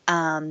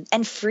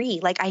and free.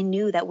 Like I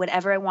knew that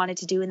whatever I wanted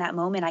to do in that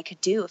moment, I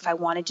could do. If I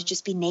wanted to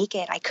just be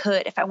naked, I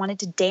could. If I wanted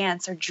to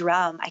dance or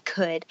drum, I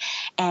could.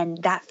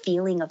 And that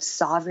feeling of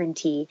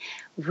sovereignty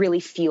really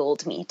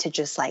fueled me to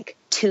just like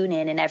tune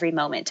in every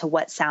moment to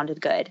what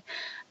sounded good.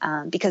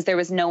 Because there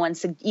was no one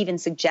even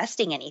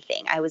suggesting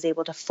anything. I was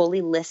able to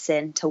fully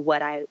listen to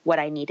what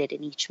I needed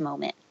in each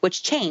moment,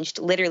 which changed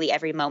literally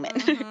every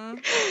moment.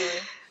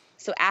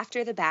 So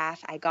after the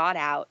bath, I got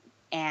out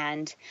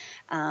and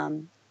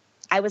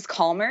I was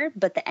calmer,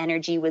 but the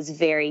energy was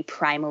very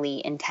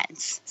primally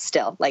intense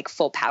still, like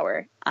full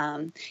power,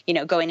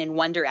 going in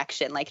one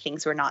direction, like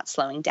things were not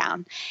slowing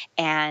down.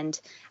 And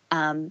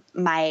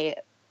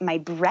my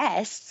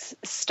breasts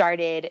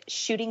started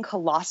shooting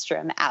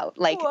colostrum out,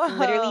 like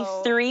literally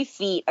 3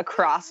 feet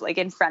across, like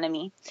in front of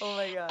me. Oh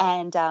my God.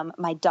 And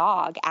my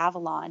dog,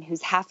 Avalon,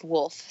 who's half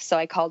wolf, so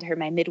I called her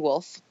my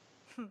midwolf,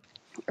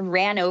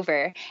 ran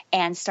over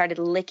and started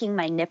licking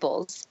my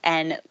nipples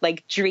and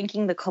like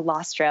drinking the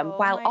colostrum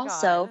while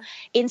also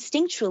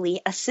instinctually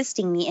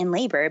assisting me in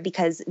labor,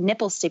 because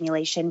nipple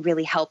stimulation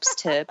really helps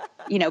to,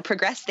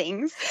 progress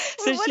things.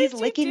 So what she's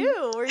licking.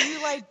 You do? Were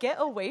you like, get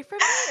away from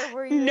me, or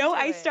were you? No,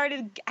 I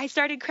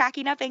started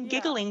cracking up and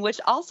giggling, which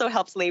also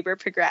helps labor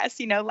progress,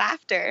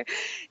 laughter.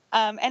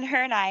 And her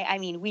and I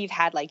mean, we've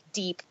had like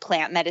deep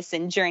plant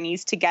medicine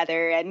journeys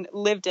together and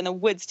lived in the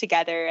woods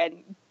together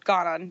and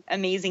gone on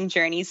amazing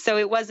journeys. So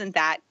it wasn't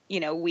that,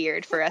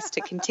 weird for us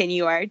to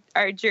continue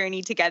our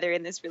journey together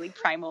in this really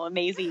primal,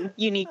 amazing,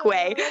 unique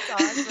way. That's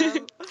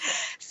awesome.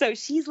 So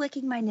she's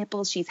licking my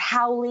nipples. She's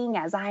howling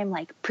as I'm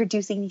like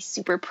producing these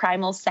super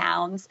primal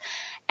sounds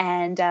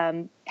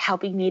and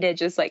helping me to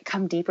just like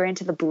come deeper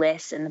into the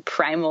bliss and the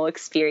primal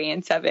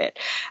experience of it.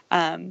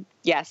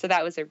 So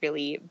that was a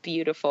really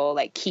beautiful,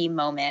 like key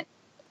moment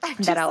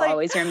that I'll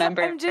always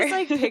remember. I'm just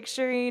like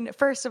picturing,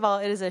 first of all,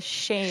 it is a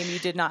shame you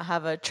did not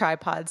have a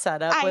tripod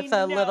set up with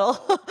a little,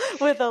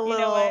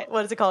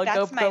 what is it called?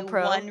 That's my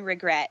GoPro. One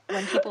regret.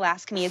 When people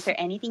ask me, is there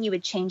anything you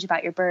would change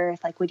about your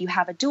birth? Like, would you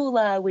have a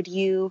doula? Would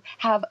you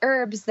have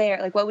herbs there?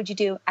 Like, what would you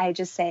do? I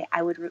just say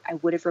I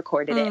would have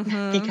recorded it,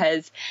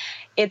 because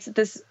it's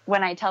this,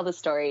 when I tell the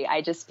story, I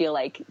just feel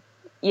like,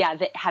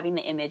 having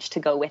the image to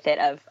go with it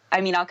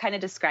I'll kind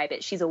of describe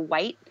it. She's a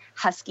white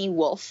husky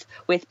wolf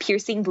with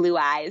piercing blue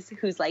eyes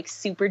who's like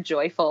super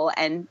joyful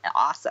and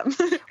awesome.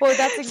 Well,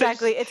 that's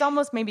exactly, it's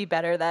almost maybe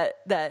better that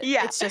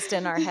it's just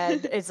in our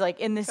head. It's like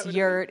in this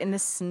yurt, in the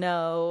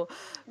snow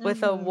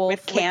with a wolf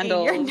with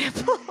candles. Your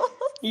nipples.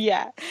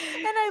 Yeah. And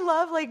I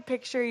love like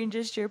picturing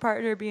just your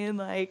partner being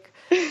like,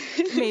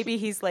 maybe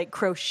he's like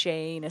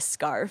crocheting a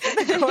scarf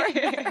in the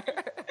corner.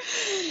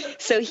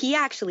 So he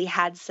actually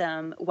had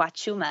some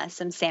wachuma,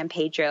 some San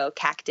Pedro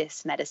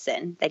cactus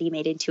medicine that he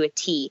made into a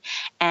tea.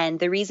 And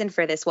the reason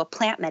for this,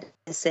 plant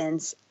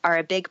medicines are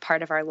a big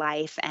part of our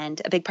life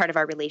and a big part of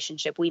our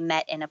relationship. We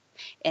met in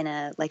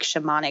a like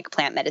shamanic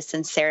plant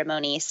medicine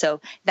ceremony.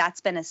 So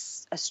that's been a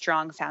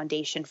strong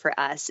foundation for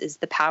us, is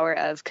the power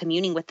of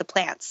communing with the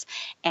plants.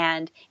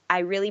 And I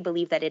really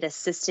believe that it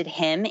assisted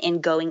him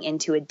in going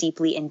into a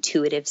deeply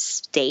intuitive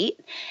state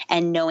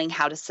and knowing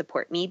how to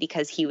support me,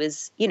 because he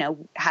was,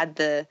 had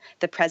the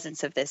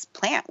presence of this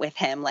plant with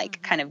him,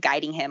 like kind of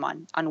guiding him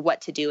on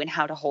what to do and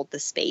how to hold the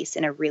space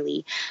in a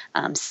really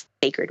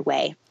sacred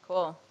way.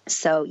 Cool.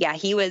 So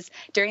he was,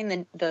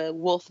 during the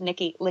wolf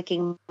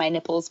licking my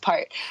nipples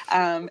part,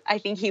 I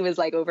think he was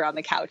like over on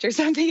the couch or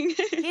something. He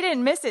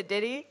didn't miss it,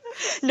 did he?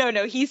 No,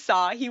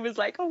 he was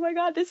like, oh my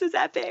God, this is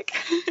epic.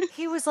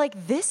 He was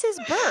like, this is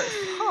birth,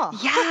 huh?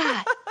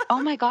 Yeah.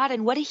 Oh my God.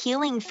 And what a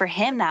healing for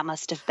him that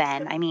must have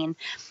been. I mean,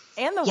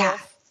 and the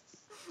wolf.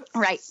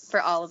 Right. For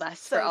all of us,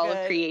 so for all good.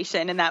 Of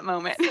creation in that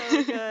moment.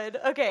 So good.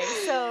 Okay.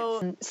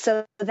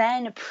 So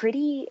then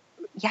pretty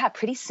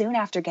soon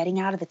after getting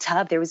out of the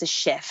tub, there was a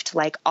shift.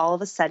 Like all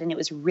of a sudden it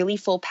was really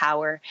full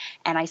power.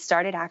 And I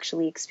started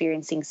actually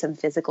experiencing some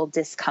physical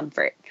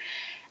discomfort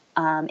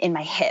in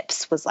my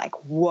hips. Was like,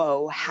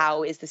 whoa,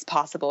 how is this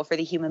possible for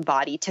the human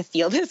body to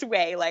feel this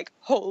way? Like,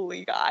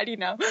 holy God,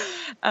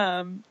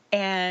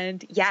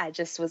 and it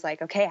just was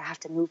like, okay, I have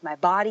to move my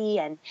body,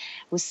 and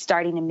was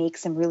starting to make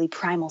some really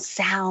primal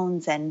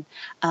sounds and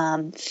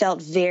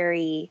felt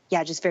very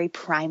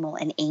primal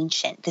and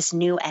ancient, this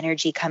new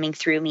energy coming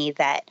through me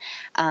that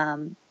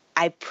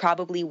I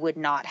probably would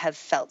not have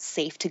felt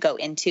safe to go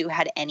into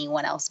had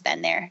anyone else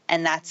been there.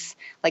 And that's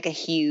like a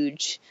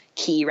huge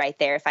key right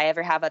there. If I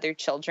ever have other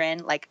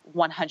children, like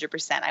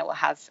 100% I will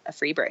have a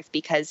free birth,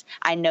 because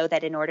I know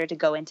that in order to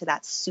go into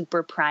that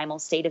super primal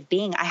state of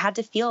being, I had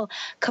to feel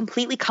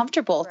completely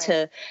comfortable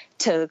to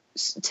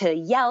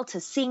yell,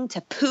 to sing,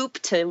 to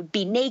poop, to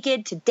be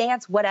naked, to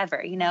dance,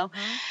 whatever,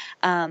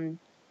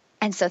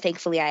 And so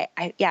thankfully I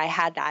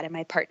had that, and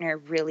my partner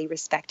really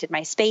respected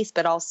my space,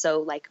 but also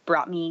like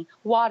brought me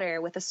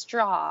water with a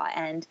straw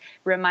and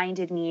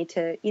reminded me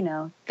to,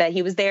 that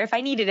he was there if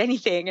I needed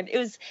anything. And it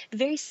was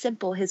very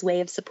simple, his way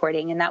of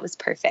supporting, and that was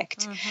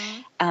perfect.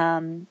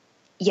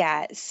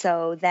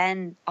 So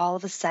then all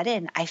of a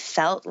sudden I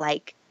felt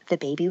like the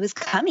baby was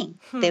coming.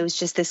 There was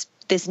just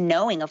this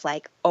knowing of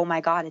like, oh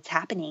my God, it's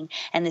happening.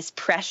 And this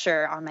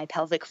pressure on my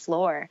pelvic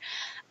floor.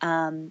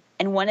 And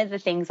one of the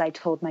things I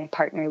told my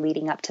partner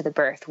leading up to the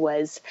birth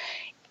was,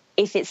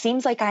 if it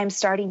seems like I'm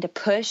starting to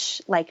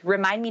push, like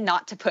remind me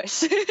not to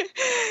push.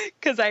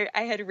 Because I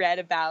had read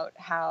about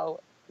how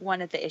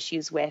one of the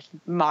issues with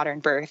modern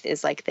birth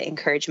is like the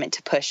encouragement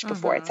to push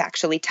before it's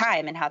actually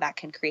time, and how that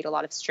can create a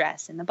lot of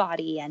stress in the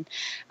body and,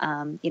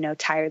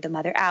 tire the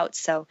mother out.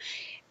 So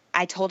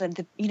I told him,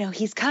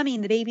 he's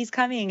coming, the baby's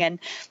coming. And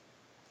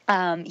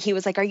he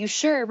was like, "Are you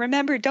sure?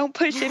 Remember, don't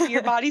push if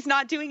your body's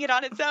not doing it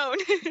on its own."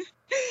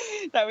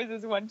 That was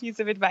his one piece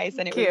of advice,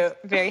 and it was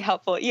very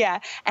helpful. Yeah.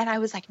 And I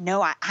was like,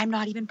 "No, I'm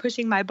not even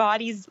pushing. My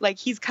body's like,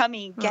 he's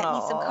coming. Get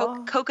me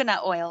some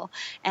coconut oil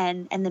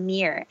and the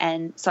mirror."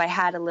 And so I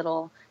had a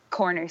little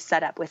corner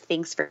set up with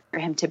things for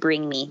him to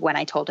bring me when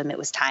I told him it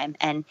was time.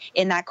 And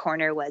in that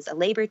corner was a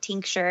labor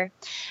tincture,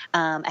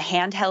 a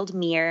handheld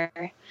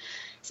mirror,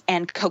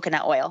 and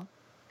coconut oil.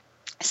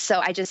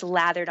 So I just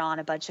lathered on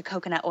a bunch of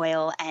coconut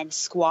oil and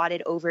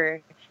squatted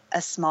over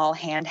a small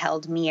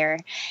handheld mirror.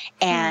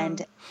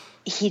 And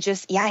he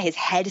just, his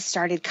head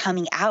started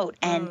coming out.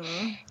 And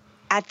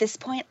at this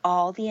point,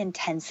 all the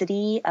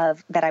intensity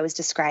that I was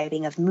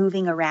describing of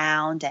moving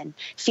around and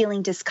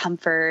feeling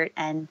discomfort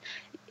and,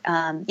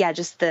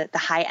 just the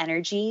high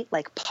energy,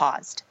 like,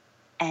 paused.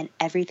 And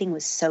everything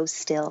was so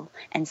still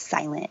and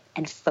silent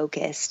and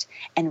focused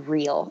and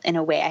real in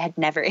a way I had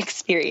never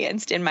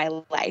experienced in my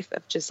life,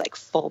 of just like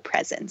full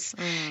presence,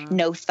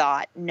 no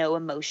thought, no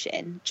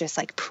emotion, just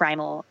like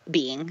primal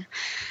being.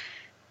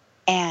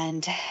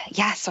 And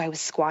so I was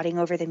squatting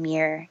over the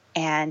mirror,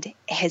 and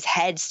his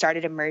head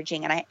started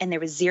emerging, and there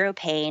was zero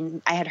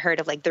pain. I had heard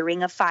of like the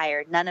ring of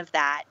fire, none of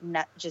that,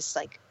 just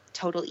like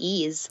total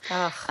ease.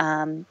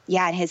 And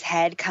his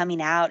head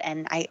coming out,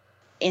 and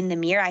in the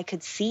mirror, I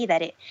could see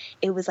that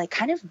it was like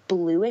kind of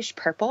bluish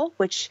purple,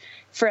 which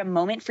for a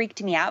moment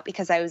freaked me out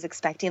because I was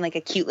expecting like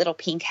a cute little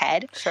pink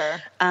head. Sure.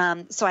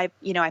 So I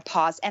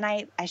paused, and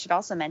I should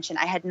also mention,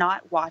 I had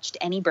not watched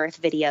any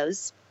birth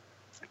videos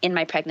in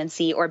my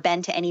pregnancy or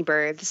been to any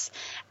births.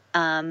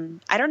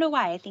 I don't know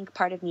why. I think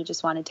part of me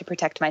just wanted to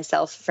protect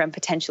myself from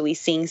potentially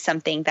seeing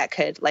something that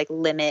could like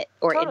limit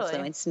or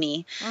influence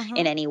me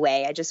in any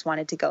way. I just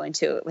wanted to go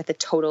into it with a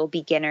total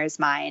beginner's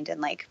mind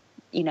and like,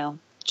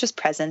 just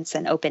presence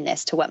and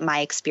openness to what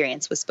my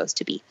experience was supposed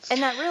to be.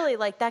 And that really,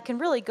 like, that can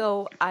really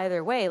go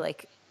either way.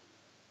 Like,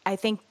 I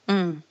think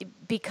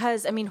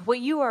because, I mean, what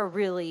you are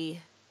really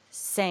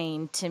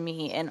saying to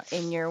me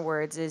in your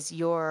words is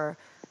your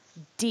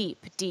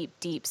deep, deep,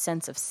 deep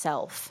sense of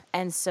self.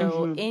 And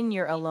so in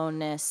your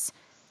aloneness,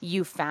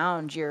 you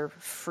found your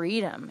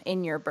freedom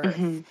in your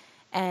birth.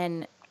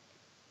 And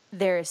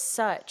there is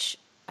such,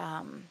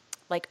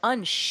 like,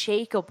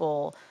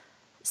 unshakable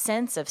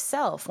sense of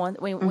self.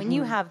 When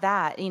you have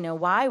that,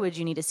 why would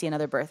you need to see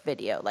another birth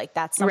video? Like,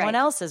 that's someone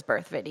else's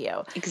birth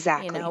video.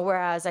 Exactly.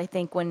 Whereas I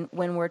think when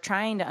we're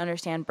trying to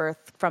understand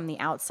birth from the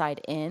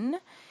outside in,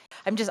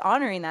 I'm just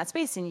honoring that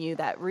space in you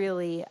that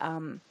really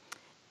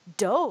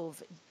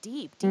dove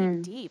deep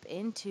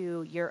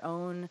into your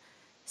own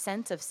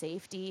sense of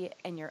safety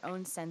and your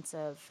own sense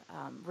of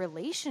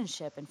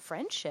relationship and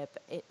friendship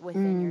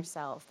within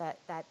yourself,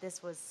 that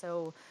this was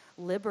so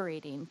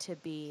liberating to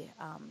be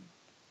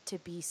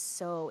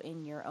so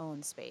in your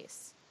own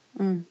space.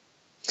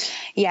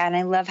 Yeah. And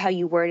I love how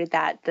you worded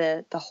that,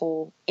 the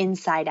whole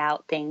inside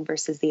out thing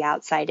versus the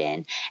outside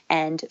in.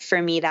 And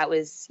for me, that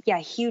was,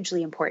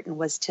 hugely important,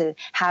 was to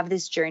have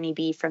this journey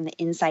be from the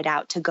inside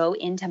out, to go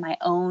into my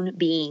own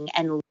being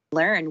and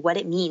learn what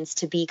it means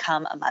to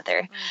become a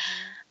mother.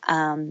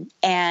 And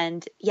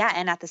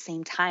at the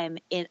same time,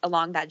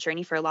 along that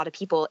journey, for a lot of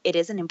people, it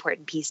is an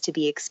important piece to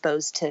be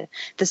exposed to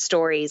the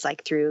stories,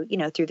 like through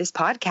this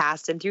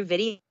podcast and through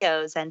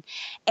videos.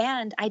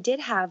 And I did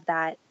have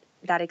that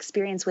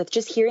experience with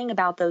just hearing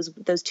about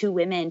those two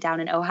women down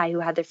in Ojai who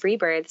had the free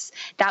births.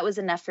 That was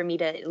enough for me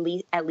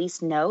to at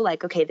least know,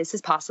 like, okay, this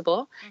is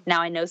possible.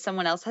 Now I know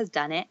someone else has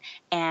done it.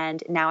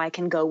 And now I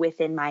can go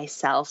within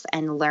myself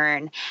and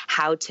learn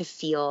how to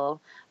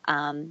feel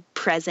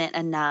present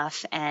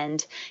enough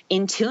and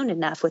in tune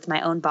enough with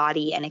my own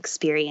body and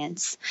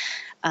experience.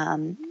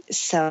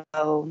 So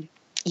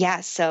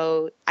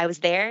I was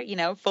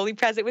there, fully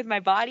present with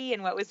my body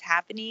and what was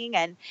happening,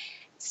 and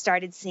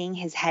started seeing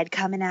his head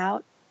coming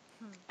out.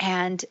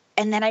 And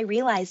then I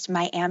realized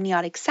my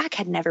amniotic sac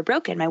had never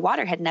broken. My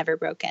water had never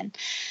broken.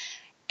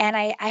 And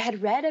I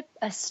had read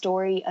a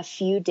story a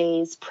few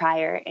days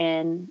prior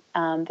in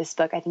this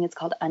book. I think it's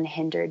called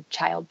Unhindered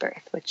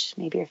Childbirth, which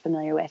maybe you're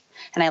familiar with.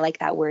 And I like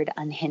that word,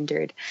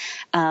 unhindered,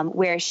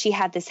 where she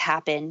had this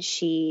happen.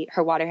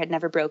 Her water had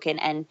never broken,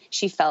 and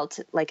she felt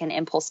like an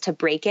impulse to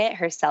break it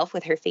herself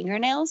with her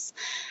fingernails.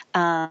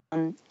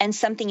 And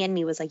something in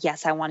me was like,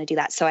 yes, I want to do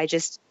that. So I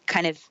just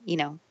kind of,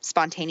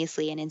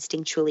 spontaneously and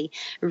instinctually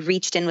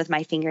reached in with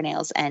my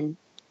fingernails and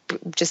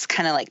just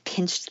kind of like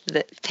pinched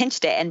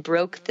it and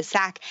broke the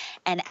sac.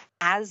 And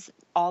as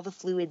all the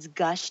fluids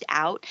gushed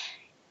out,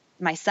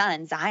 my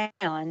son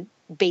Zion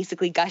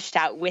basically gushed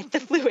out with the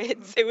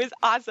fluids. It was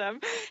awesome.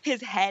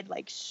 His head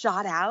like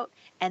shot out,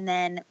 and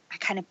then I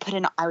kind of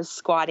I was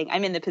squatting.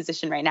 I'm in the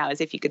position right now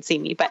as if you could see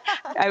me, but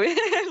I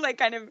was like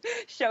kind of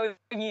showing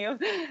you.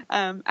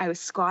 I was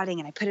squatting,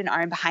 and I put an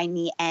arm behind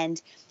me,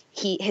 and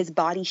his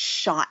body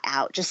shot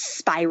out, just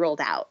spiraled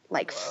out,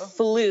 like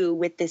flew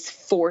with this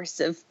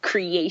force of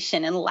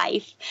creation and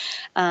life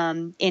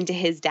into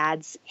his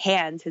dad's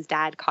hands. His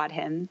dad caught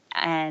him,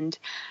 and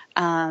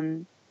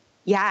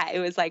yeah, it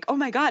was like, oh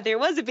my God, there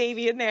was a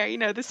baby in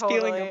there, this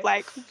feeling of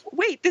like,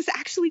 wait, this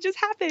actually just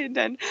happened.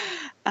 And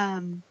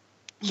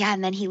yeah,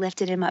 and then he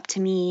lifted him up to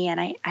me, and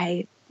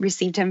I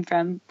received him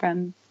from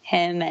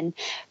him and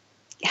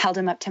held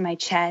him up to my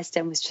chest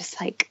and was just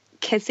like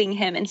kissing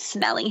him and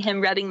smelling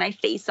him, rubbing my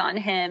face on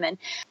him.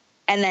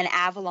 And then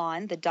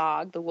Avalon, the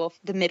dog, the wolf,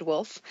 the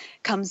midwolf,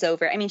 comes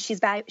over. I mean,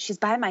 she's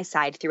by my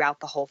side throughout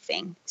the whole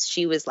thing.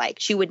 She was like,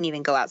 she wouldn't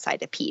even go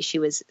outside to pee. She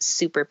was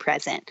super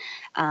present.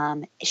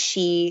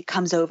 She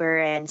comes over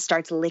and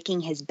starts licking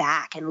his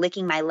back and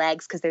licking my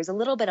legs because there's a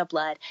little bit of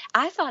blood.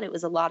 I thought it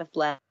was a lot of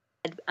blood,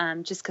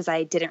 just because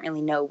I didn't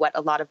really know what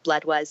a lot of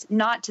blood was.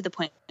 Not to the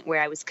point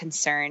where I was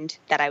concerned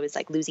that I was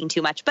like losing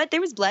too much, but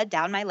there was blood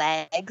down my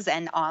legs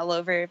and all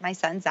over my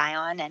son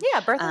Zion. And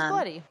yeah, birth is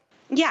bloody.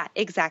 Yeah,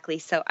 exactly.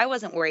 So I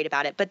wasn't worried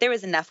about it, but there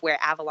was enough where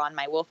Avalon,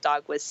 my wolf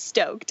dog, was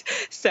stoked.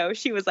 So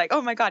she was like,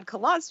 oh my God,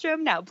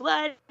 colostrum, now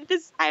blood.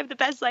 I have the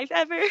best life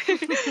ever.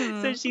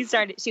 So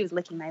she was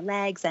licking my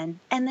legs. And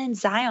then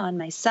Zion,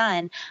 my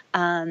son,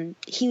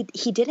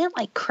 he didn't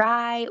like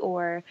cry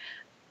or,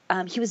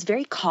 he was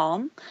very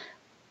calm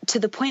to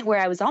the point where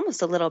I was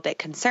almost a little bit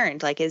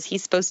concerned. Like, is he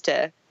supposed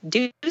to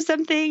do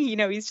something?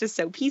 He's just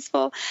so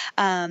peaceful.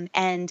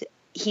 And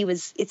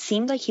it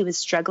seemed like he was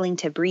struggling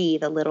to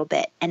breathe a little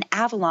bit, and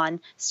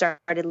Avalon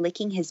started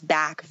licking his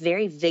back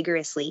very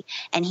vigorously,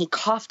 and he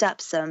coughed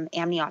up some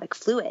amniotic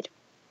fluid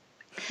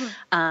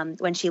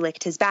when she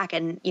licked his back.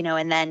 And,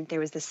 and then there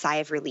was this sigh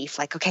of relief,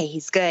 like, okay,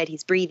 he's good.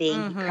 He's breathing.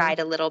 Mm-hmm. He cried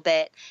a little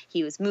bit.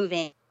 He was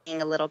moving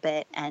a little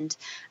bit. And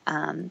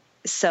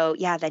so,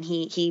 yeah, then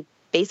he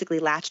basically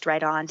latched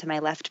right on to my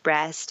left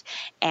breast,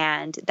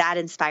 and that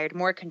inspired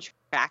more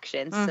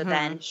contractions. Mm-hmm. So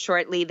then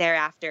shortly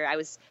thereafter, I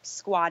was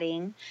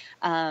squatting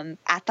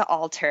at the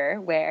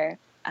altar where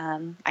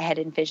I had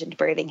envisioned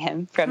birthing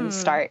him from the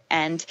start,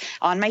 and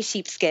on my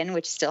sheepskin,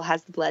 which still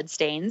has the blood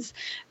stains,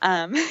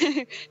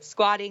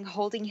 squatting,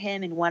 holding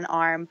him in one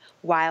arm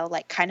while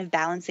like kind of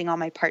balancing on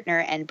my partner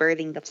and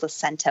birthing the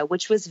placenta,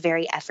 which was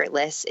very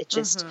effortless. It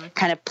just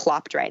kind of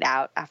plopped right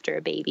out after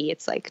a baby.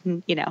 It's like,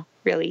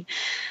 really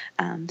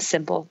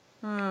simple.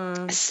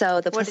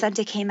 So the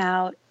placenta came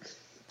out.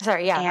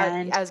 Sorry,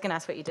 yeah, I was going to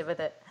ask what you did with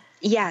it.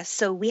 Yeah,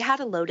 so we had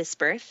a lotus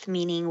birth,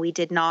 meaning we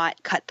did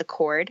not cut the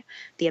cord,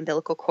 the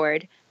umbilical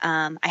cord.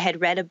 I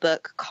had read a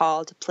book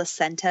called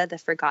Placenta, the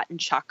Forgotten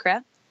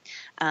Chakra,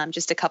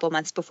 just a couple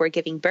months before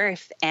giving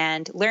birth,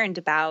 and learned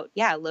about,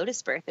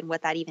 lotus birth and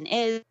what that even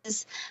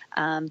is,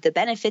 the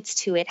benefits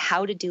to it,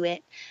 how to do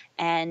it.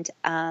 And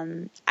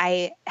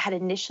I had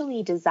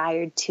initially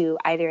desired to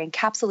either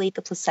encapsulate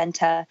the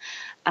placenta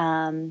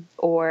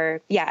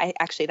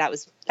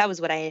that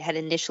was what I had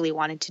initially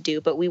wanted to do,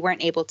 but we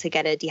weren't able to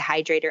get a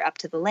dehydrator up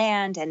to the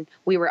land, and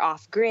we were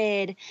off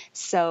grid,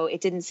 so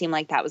it didn't seem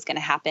like that was going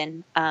to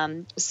happen.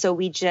 So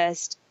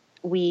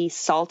we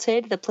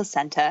salted the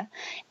placenta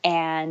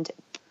and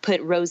put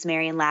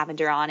rosemary and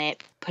lavender on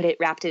it,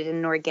 wrapped it in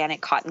an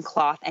organic cotton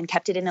cloth, and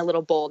kept it in a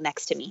little bowl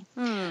next to me.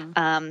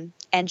 And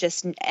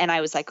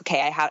I was like, okay,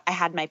 I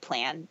had my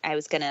plan. I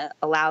was going to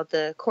allow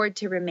the cord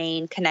to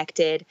remain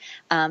connected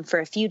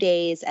for a few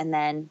days, and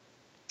then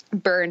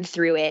burn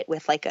through it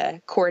with like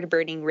a cord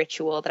burning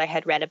ritual that I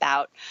had read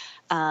about,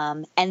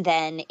 and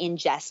then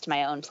ingest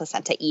my own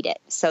placenta, eat it.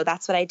 So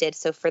that's what I did.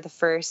 So for the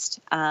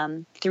first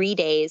 3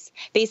 days,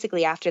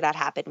 basically after that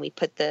happened, we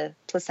put the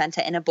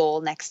placenta in a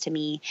bowl next to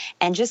me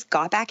and just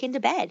got back into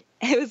bed.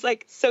 It was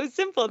like so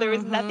simple. There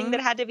was nothing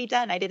that had to be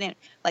done. I didn't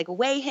like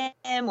weigh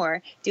him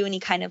or do any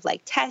kind of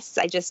like tests.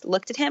 I just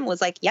looked at him,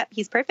 was like, yep,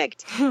 he's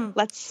perfect.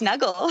 Let's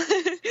snuggle.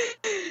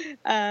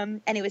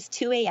 And it was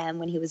 2 a.m.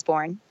 when he was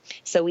born.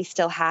 So we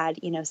still had,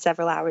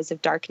 several hours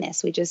of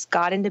darkness. We just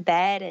got into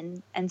bed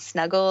and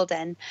snuggled,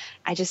 and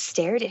I just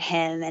stared at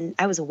him, and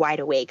I was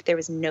wide awake. There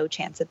was no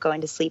chance of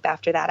going to sleep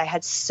after that. I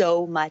had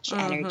so much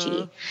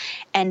energy.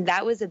 And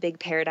that was a big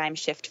paradigm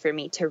shift for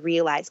me to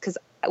realize, because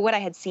what I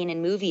had seen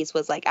in movies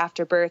was like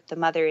after birth, the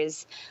mother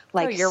is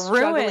like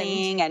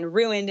struggling and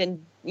ruined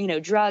and,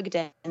 drugged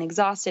and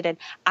exhausted. And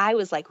I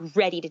was like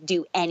ready to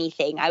do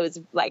anything. I was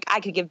like,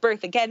 I could give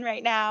birth again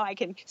right now. I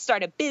can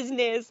start a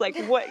business. Like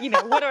what do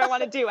I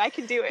want to do? I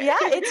can do it. Yeah.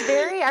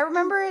 I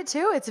remember it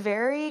too. It's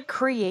very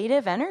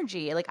creative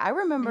energy. Like I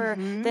remember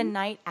the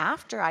night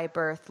after I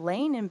birthed,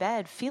 laying in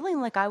bed,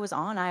 feeling like I was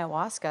on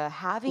ayahuasca,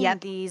 having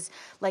these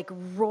like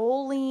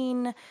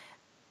rolling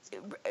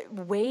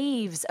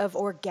waves of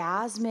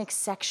orgasmic,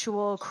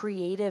 sexual,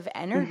 creative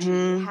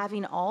energy,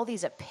 having all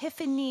these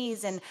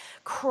epiphanies and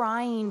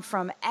crying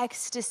from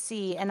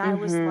ecstasy. And I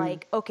was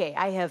like, okay,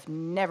 I have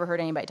never heard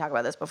anybody talk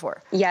about this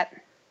before.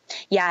 Yep.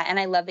 Yeah. And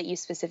I love that you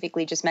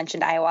specifically just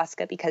mentioned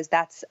ayahuasca, because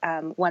that's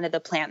one of the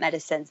plant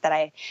medicines that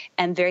I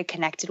am very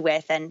connected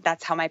with. And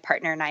that's how my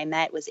partner and I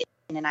met, was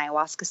in an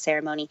ayahuasca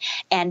ceremony.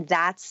 And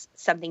that's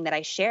something that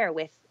I share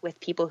with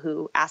people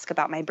who ask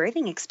about my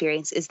birthing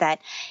experience, is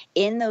that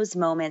in those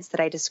moments that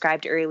I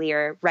described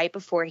earlier, right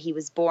before he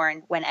was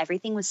born, when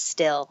everything was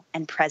still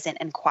and present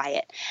and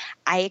quiet,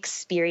 I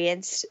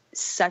experienced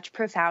such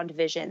profound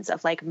visions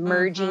of like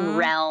merging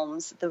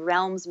realms, the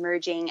realms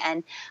merging,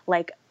 and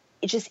like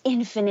just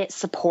infinite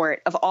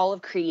support of all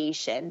of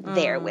creation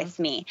there with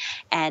me,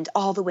 and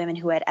all the women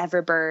who had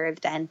ever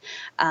birthed,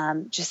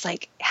 and just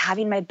like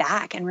having my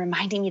back and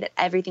reminding me that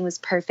everything was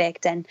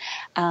perfect. And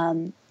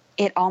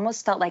it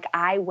almost felt like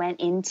I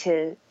went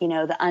into,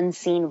 the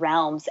unseen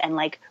realms and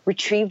like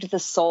retrieved the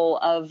soul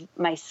of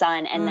my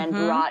son, and then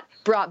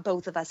brought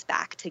both of us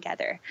back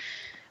together.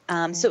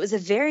 So it was a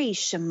very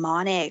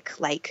shamanic,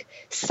 like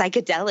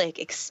psychedelic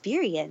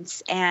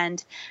experience.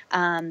 And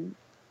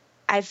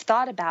I've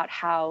thought about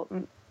how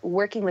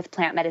working with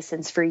plant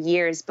medicines for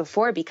years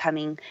before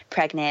becoming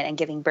pregnant and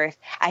giving birth,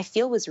 I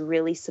feel was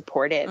really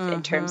supportive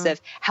in terms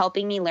of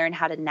helping me learn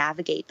how to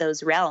navigate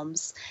those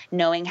realms,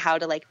 knowing how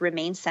to like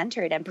remain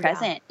centered and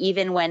present,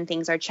 even when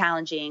things are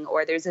challenging,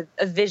 or there's a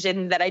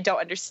vision that I don't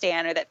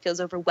understand, or that feels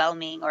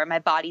overwhelming, or my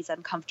body's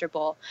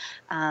uncomfortable.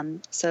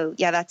 So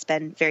yeah, that's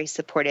been very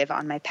supportive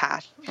on my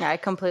path. Yeah, I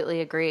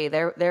completely agree.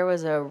 There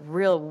was a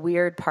real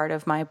weird part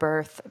of my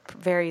birth,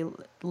 very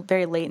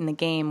late in the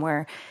game,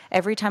 where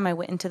every time I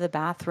went into the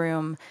bathroom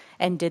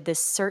and did this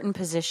certain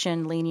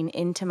position leaning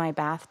into my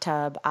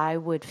bathtub, I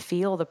would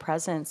feel the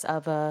presence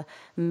of a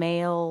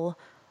male,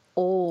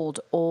 old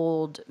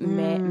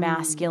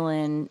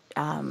masculine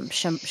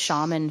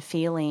shaman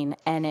feeling,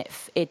 and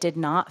it did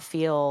not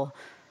feel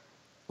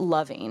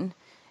loving.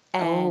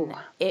 And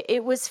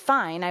it was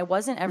fine. I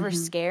wasn't ever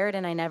scared,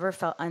 and I never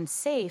felt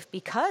unsafe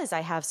because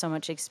I have so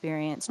much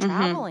experience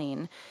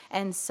traveling.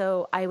 And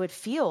so I would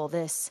feel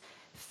this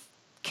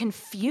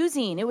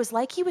confusing. It was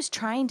like he was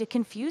trying to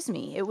confuse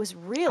me. It was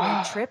really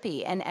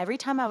trippy. And every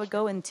time I would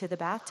go into the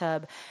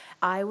bathtub,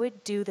 I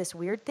would do this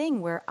weird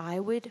thing where I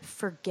would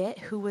forget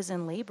who was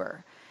in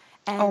labor.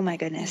 And, oh my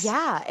goodness.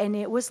 Yeah. And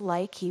it was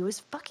like he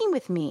was fucking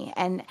with me.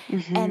 And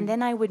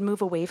then I would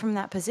move away from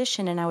that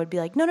position, and I would be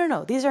like,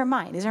 no, these are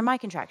mine. These are my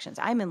contractions.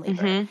 I'm in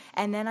labor.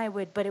 And then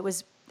but it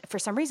was, for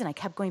some reason, I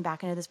kept going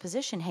back into this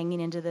position,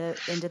 hanging into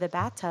the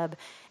bathtub,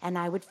 and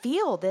I would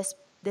feel this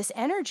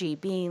energy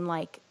being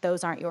like,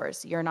 those aren't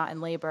yours. You're not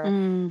in labor.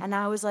 And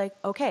I was like,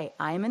 okay,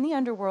 I am in the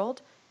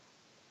underworld,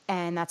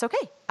 and that's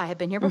okay. I have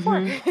been here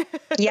before.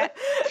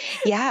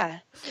 Yeah.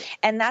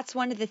 And that's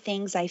one of the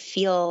things I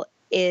feel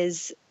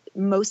is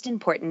most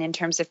important in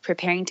terms of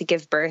preparing to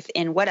give birth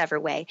in whatever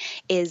way,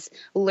 is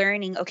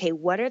learning, okay,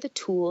 what are the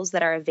tools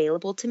that are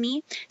available to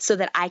me so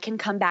that I can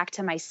come back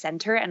to my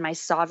center and my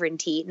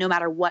sovereignty no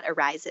matter what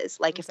arises.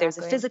 Like if there's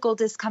a physical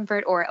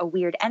discomfort or a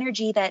weird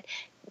energy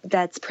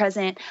that's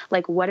present,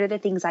 like what are the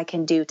things I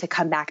can do to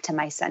come back to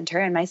my center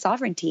and my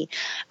sovereignty?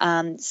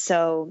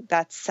 So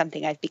that's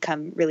something I've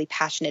become really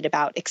passionate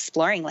about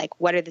exploring. Like,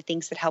 what are the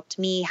things that helped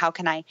me? How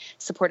can I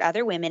support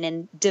other women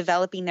in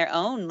developing their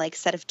own like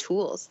set of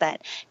tools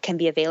that can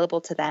be available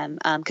to them?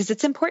 Because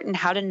it's important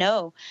how to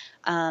know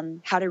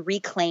how to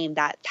reclaim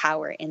that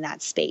power in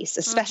that space,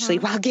 especially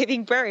while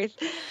giving birth.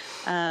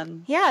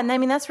 Yeah. And I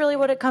mean, that's really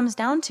what it comes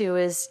down to,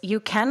 is you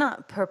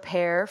cannot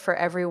prepare for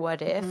every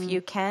what if.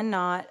 You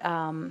cannot,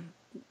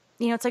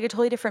 it's like a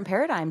totally different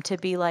paradigm to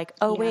be like,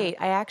 wait,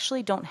 I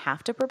actually don't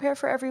have to prepare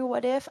for every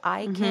what if.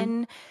 I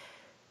can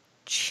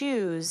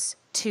choose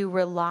to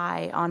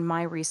rely on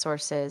my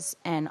resources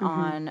and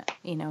on,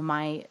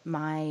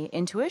 my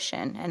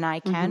intuition, and I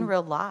can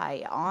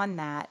rely on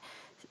that.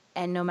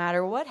 And no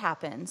matter what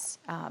happens,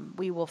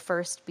 we will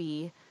first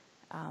be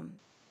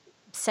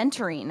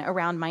centering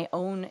around my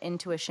own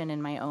intuition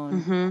and my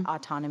own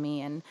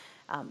autonomy, and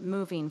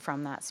moving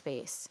from that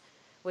space,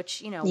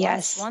 which,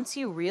 once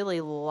you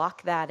really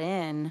lock that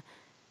in,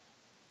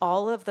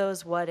 all of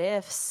those what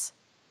ifs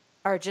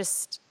are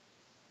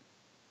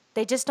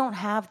they just don't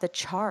have the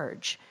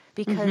charge,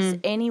 because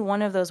any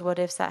one of those what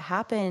ifs that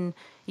happen,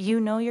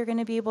 you're going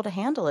to be able to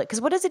handle it. Because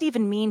what does it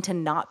even mean to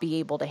not be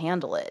able to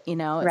handle it? It's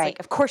like,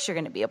 of course you're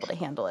going to be able to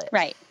handle it.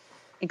 Right.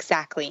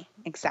 Exactly.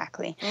 And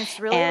it's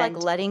really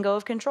like letting go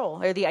of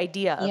control, or the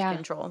idea of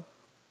control.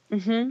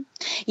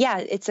 Yeah,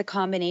 it's a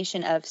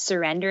combination of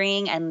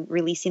surrendering and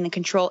releasing the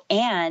control,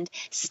 and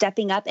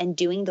stepping up and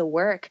doing the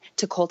work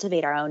to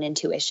cultivate our own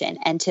intuition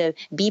and to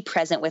be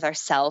present with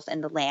ourselves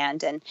and the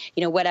land, and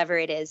whatever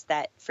it is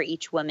that for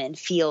each woman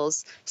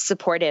feels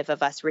supportive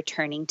of us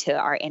returning to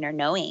our inner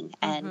knowing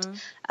and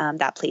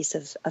that place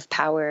of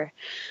power.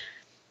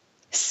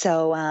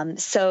 So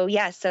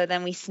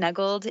then we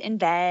snuggled in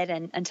bed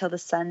and until the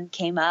sun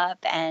came up,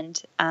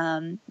 and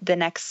the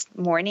next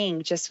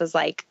morning just was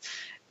like,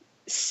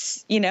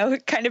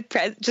 kind of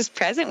just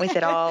present with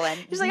it all. And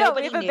just like,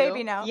 we have a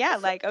baby now. Yeah.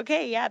 Like,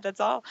 okay, yeah, that's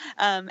all.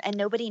 And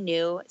nobody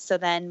knew. So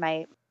then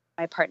my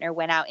partner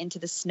went out into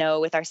the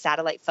snow with our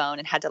satellite phone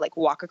and had to like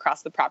walk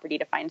across the property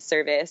to find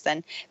service,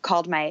 and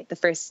called the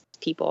first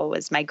people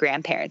was my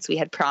grandparents. We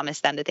had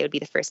promised them that they would be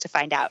the first to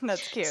find out.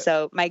 That's cute.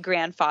 So my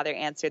grandfather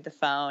answered the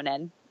phone,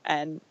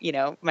 and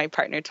my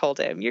partner told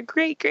him, your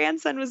great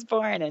grandson was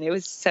born. And it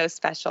was so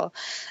special.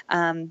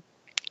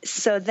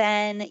 So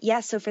then,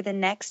 so for the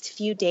next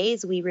few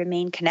days, we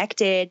remained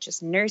connected,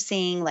 just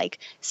nursing, like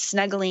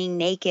snuggling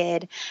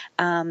naked.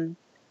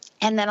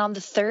 And then on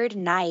the third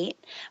night,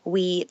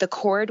 the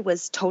cord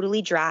was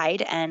totally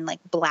dried and like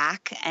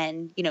black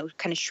and,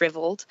 kind of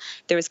shriveled.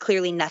 There was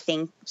clearly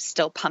nothing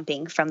still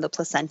pumping from the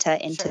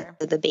placenta into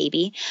the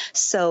baby.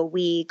 So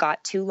we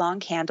got 2 long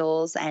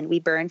candles and we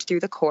burned through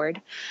the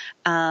cord.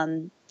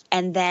 And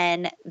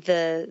then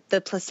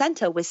the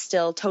placenta was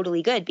still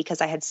totally good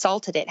because I had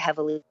salted it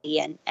heavily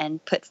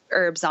and put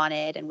herbs on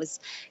it and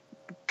was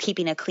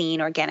keeping a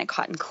clean organic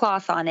cotton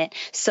cloth on it.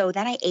 So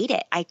then I ate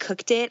it. I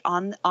cooked it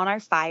on our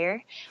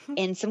fire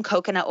in some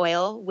coconut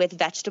oil with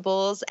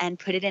vegetables and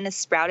put it in a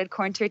sprouted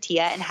corn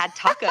tortilla and had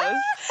tacos.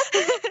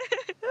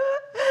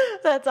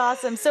 That's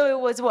awesome. So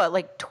it was what,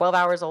 like 12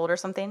 hours old or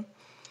something?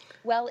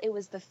 Well, it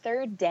was the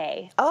third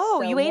day.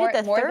 Oh, so you ate it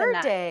the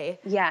third day.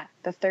 Yeah,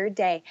 the third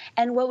day.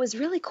 And what was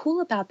really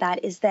cool about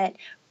that is that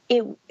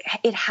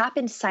it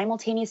happened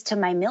simultaneous to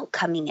my milk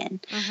coming in.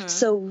 Mm-hmm.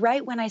 So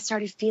right when I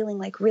started feeling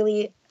like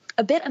really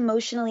a bit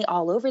emotionally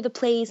all over the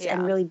place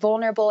and really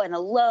vulnerable and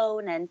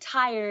alone and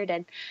tired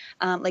and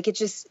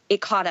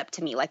it caught up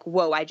to me like,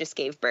 whoa, I just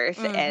gave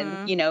birth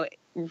and,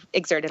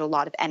 exerted a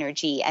lot of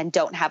energy and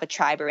don't have a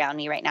tribe around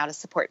me right now to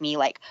support me.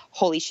 Like,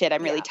 holy shit,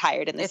 I'm really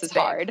tired and this is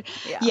big. Hard.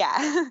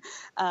 Yeah.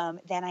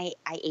 Then I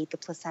ate the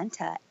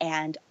placenta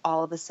and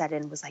all of a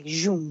sudden was like,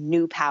 zoom,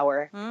 new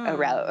power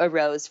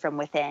arose from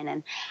within.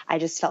 And I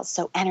just felt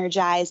so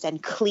energized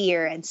and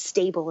clear and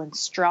stable and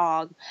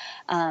strong.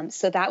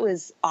 So that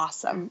was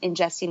awesome,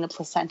 ingesting the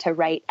placenta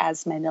right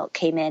as my milk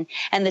came in.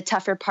 And the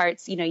tougher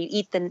parts, you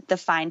eat the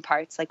fine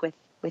parts, like with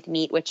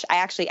meat, which I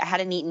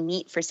hadn't eaten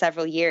meat for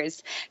several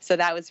years. So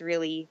that was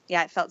really,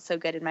 it felt so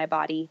good in my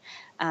body.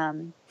 I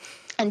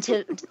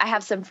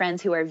have some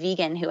friends who are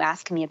vegan who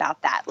ask me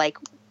about that. Like,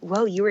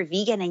 whoa, you were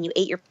vegan and you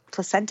ate your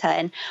placenta.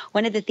 And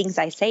one of the things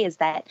I say is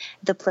that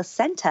the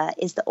placenta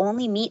is the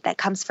only meat that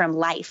comes from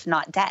life,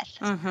 not death.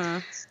 Mm-hmm.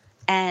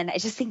 And I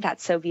just think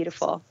that's so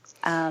beautiful.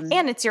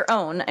 And it's your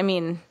own. I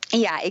mean,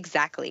 yeah,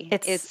 exactly.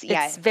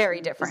 It's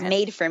very different. It's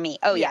made for me.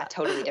 Oh yeah,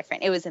 totally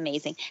different. It was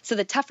amazing. So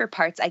the tougher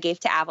parts I gave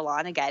to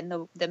Avalon again,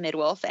 the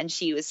midwolf, and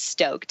she was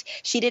stoked.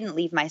 She didn't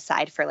leave my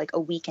side for like a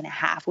week and a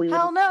half. She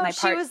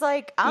was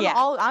like,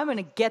 I'm going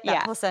to get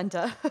that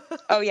placenta.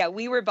 Oh yeah,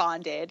 we were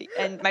bonded,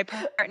 and my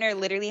partner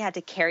literally had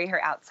to carry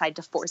her outside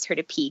to force her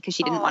to pee because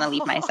she didn't want to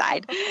leave my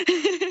side.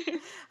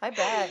 I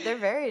bet they're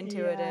very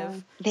intuitive.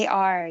 Yeah, they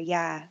are.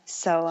 Yeah.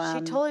 So she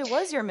totally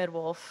was your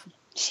midwolf.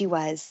 She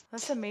was.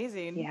 That's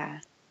amazing.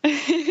 Yeah.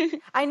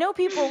 I know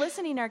people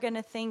listening are going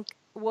to think,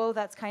 whoa,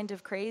 that's kind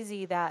of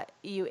crazy that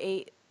you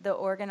ate the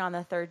organ on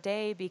the third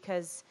day,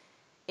 because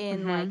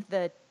in like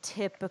the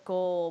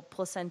typical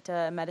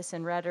placenta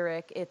medicine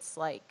rhetoric, it's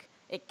like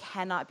it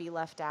cannot be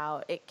left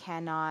out. It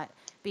cannot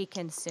be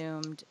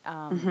consumed,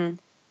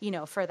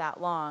 for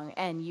that long.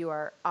 And you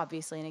are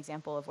obviously an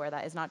example of where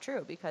that is not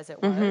true, because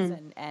it was,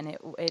 and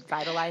it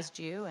vitalized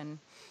you. And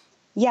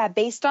yeah,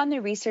 based on the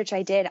research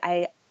I did,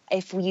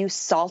 if you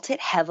salt it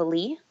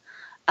heavily,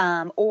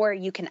 or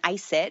you can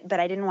ice it, but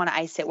I didn't want to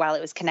ice it while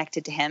it was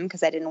connected to him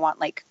because I didn't want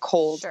like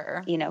cold,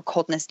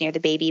 coldness near the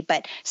baby,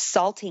 but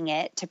salting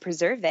it to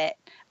preserve it,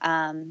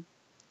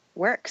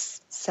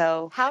 works.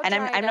 So how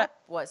dried up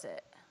was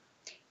it?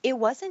 It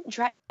wasn't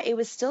dry. It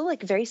was still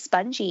like very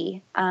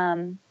spongy.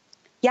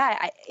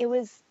 It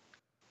was,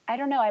 I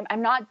don't know.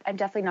 I'm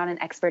definitely not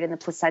an expert in the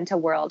placenta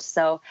world.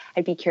 So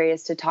I'd be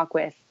curious to talk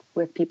with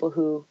people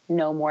who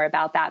know more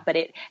about that. But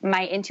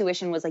my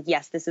intuition was like,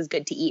 yes, this is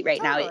good to eat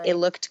right now. It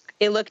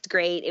looked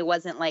great. It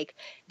wasn't like,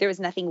 there was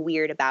nothing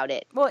weird about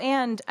it. Well,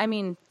 and I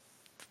mean,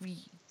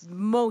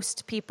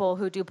 most people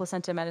who do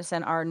placenta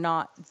medicine are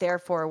not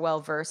therefore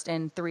well-versed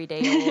in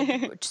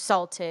 3-day-old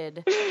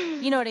salted,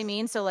 you know what I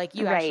mean? So like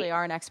you actually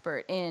are an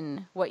expert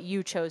in what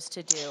you chose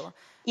to do.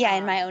 Yeah,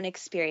 in my own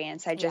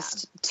experience, I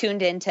just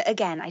tuned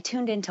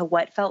into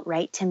what felt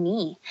right to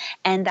me.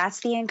 And that's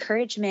the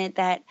encouragement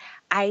that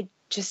I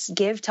just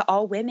give to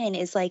all women,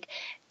 is like,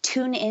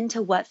 tune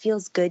into what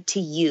feels good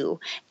to you.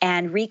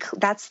 And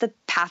that's the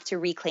path to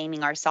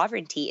reclaiming our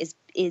sovereignty,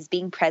 is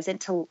being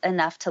present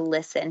enough to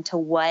listen to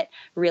what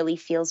really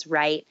feels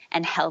right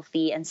and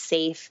healthy and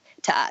safe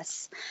to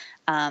us.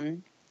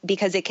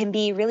 Because it can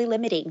be really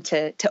limiting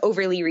to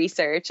overly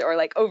research or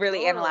like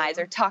overly analyze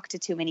or talk to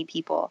too many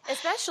people.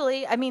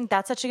 Especially, I mean,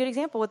 that's such a good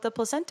example with the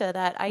placenta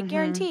that I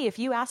guarantee if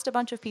you asked a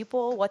bunch of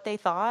people what they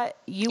thought,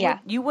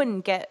 you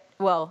wouldn't get,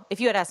 well, if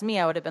you had asked me,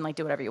 I would have been like,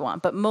 do whatever you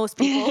want. But most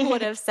people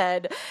would have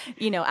said,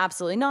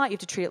 absolutely not. You have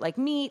to treat it like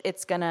meat.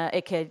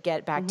 It could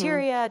get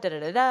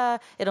bacteria,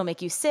 it'll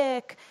make you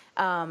sick.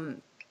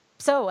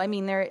 So, I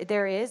mean,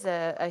 there is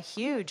a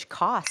huge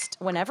cost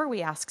whenever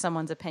we ask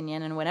someone's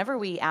opinion, and whenever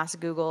we ask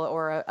Google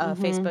or a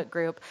Facebook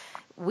group,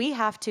 we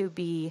have to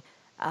be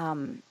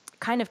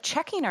kind of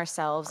checking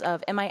ourselves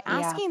of, am I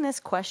asking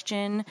this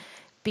question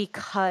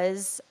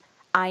because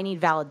I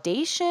need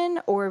validation,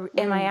 or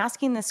am I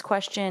asking this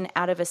question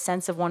out of a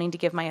sense of wanting to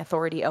give my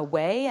authority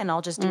away and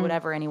I'll just do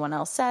whatever anyone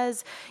else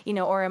says,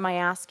 or am I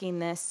asking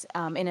this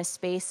in a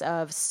space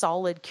of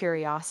solid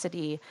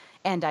curiosity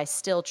and I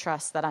still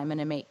trust that I'm going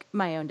to make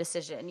my own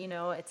decision?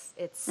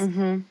 It's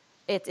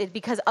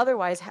because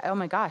otherwise, oh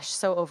my gosh,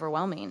 so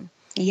overwhelming.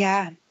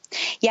 Yeah.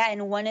 Yeah,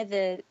 and one of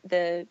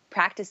the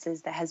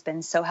practices that has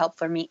been so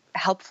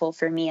helpful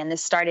for me, and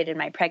this started in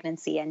my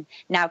pregnancy and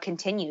now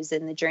continues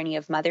in the journey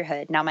of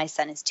motherhood. Now my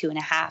son is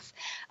 2.5,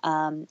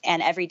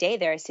 and every day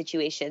there are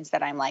situations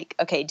that I'm like,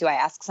 okay, do I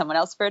ask someone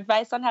else for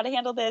advice on how to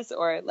handle this,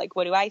 or like,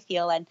 what do I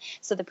feel? And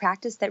so the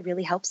practice that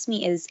really helps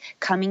me is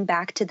coming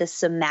back to the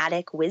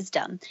somatic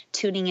wisdom,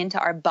 tuning into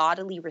our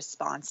bodily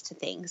response to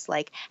things,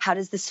 like how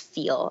does this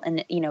feel?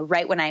 And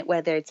right when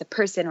whether it's a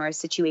person or a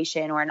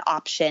situation or an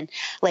option,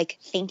 like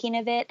thinking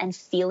of it and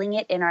feeling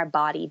it in our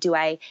body. Do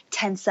I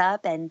tense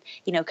up and,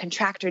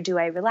 contract, or do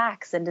I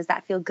relax? And does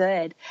that feel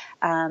good?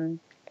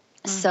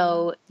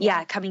 So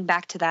coming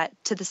back to that,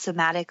 to the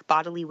somatic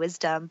bodily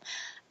wisdom,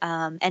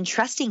 and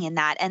trusting in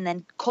that, and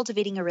then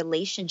cultivating a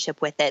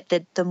relationship with it.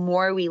 The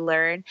more we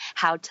learn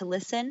how to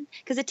listen,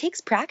 because it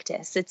takes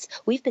practice.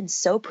 We've been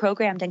so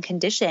programmed and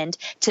conditioned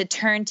to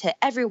turn to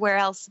everywhere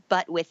else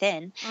but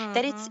within,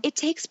 that it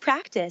takes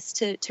practice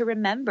to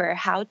remember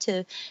how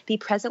to be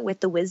present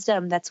with the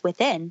wisdom that's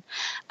within.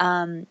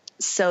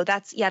 So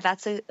that's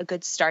a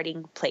good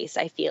starting place,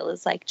 I feel,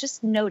 is like,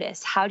 just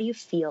notice, how do you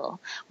feel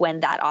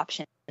when that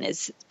option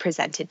is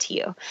presented to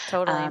you?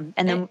 Totally.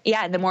 And then,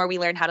 the more we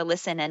learn how to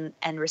listen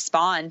and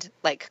respond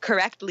like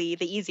correctly,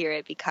 the easier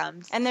it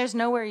becomes. And there's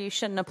nowhere you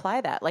shouldn't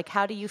apply that. Like,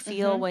 how do you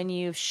feel when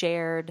you've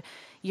shared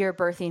your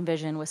birthing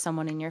vision with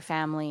someone in your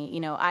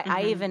family?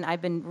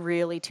 I've been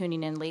really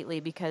tuning in lately,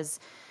 because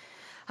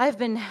I've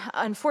been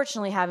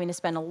unfortunately having to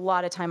spend a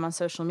lot of time on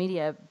social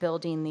media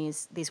building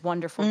these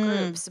wonderful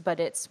groups, but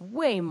it's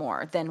way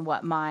more than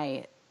what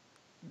my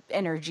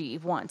energy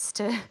wants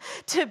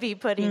to be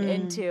putting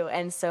into.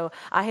 And so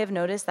I have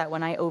noticed that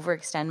when I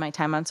overextend my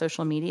time on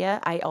social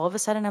media, all of a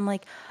sudden I'm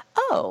like,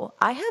 oh,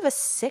 I have a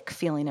sick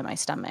feeling in my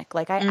stomach.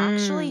 Like, I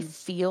actually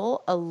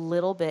feel a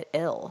little bit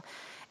ill.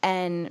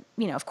 And,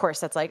 of course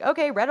that's like,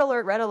 okay, red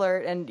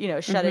alert, and,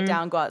 shut it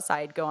down, go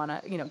outside,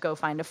 go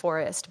find a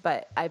forest.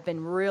 But I've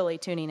been really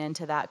tuning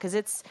into that, because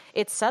it's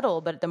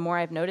subtle, but the more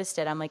I've noticed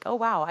it, I'm like, oh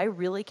wow, I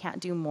really can't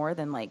do more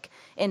than like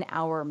an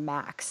hour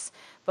max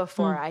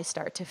before I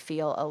start to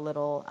feel a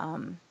little,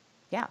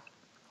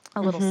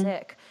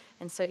 sick.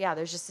 And so,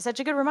 there's just such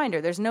a good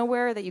reminder. There's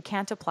nowhere that you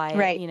can't apply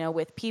it,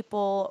 with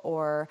people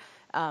or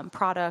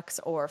products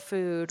or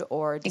food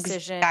or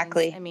decisions.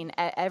 Exactly. I mean,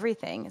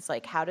 everything. It's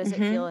like, how does it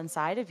feel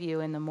inside of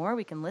you? And the more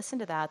we can listen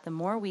to that, the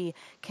more we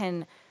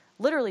can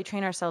literally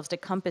train ourselves to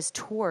compass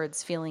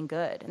towards feeling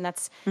good. And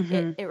that's,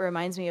 it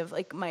reminds me of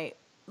like my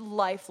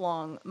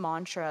lifelong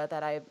mantra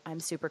that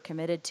I'm super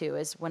committed to,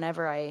 is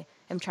whenever I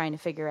am trying to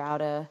figure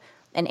out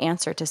an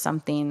answer to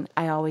something,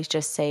 I always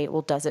just say,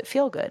 well, does it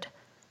feel good?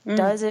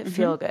 Does it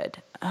feel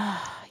good?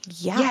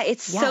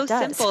 It's so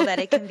simple that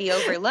it can be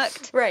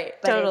overlooked. Right,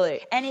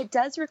 totally. And it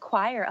does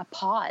require a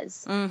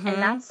pause. And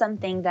that's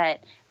something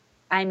that,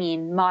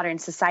 modern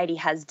society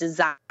has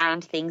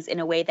designed things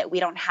in a way that we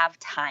don't have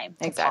time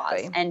to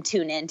pause and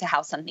tune in to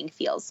how something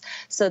feels.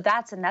 So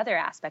that's another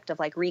aspect of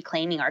like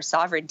reclaiming our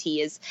sovereignty,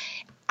 is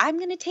I'm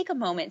going to take a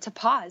moment to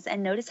pause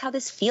and notice how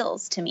this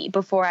feels to me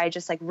before I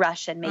just like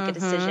rush and make a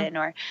decision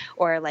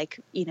or like,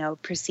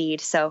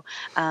 proceed. So,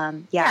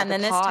 and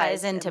then this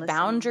ties into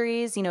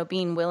boundaries,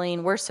 being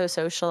willing. We're so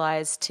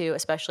socialized to,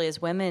 especially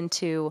as women,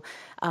 to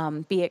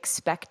be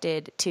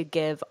expected to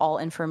give all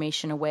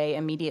information away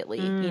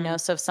immediately.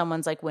 So if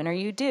someone's like, when are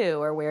you due,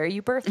 or where are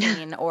you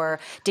birthing, or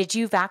did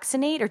you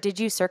vaccinate, or did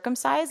you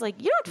circumcise? Like,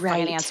 you don't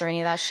fucking answer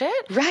any of that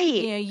shit.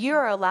 Right.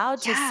 You're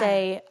allowed to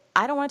say,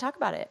 I don't want to talk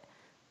about it.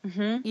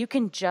 You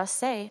can just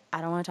say, I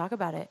don't want to talk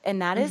about it.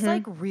 And that is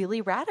like really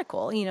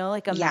radical,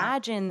 like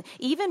imagine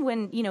even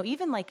when,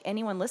 even like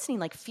anyone listening,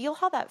 like feel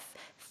how that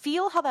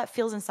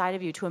feels inside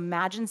of you, to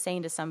imagine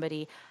saying to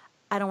somebody,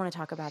 I don't want to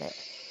talk about it.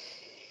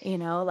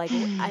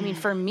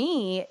 For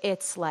me,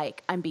 it's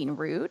like, I'm being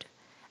rude.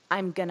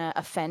 I'm going to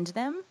offend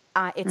them.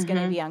 It's going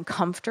to be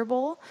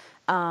uncomfortable.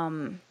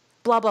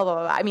 Blah, blah, blah,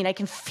 blah. I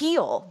can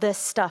feel this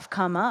stuff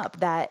come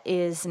up that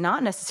is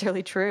not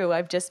necessarily true.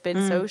 I've just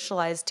been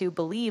socialized to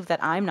believe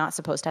that I'm not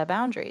supposed to have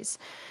boundaries,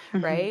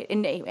 right?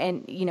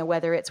 And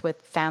whether it's with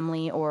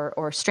family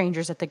or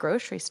strangers at the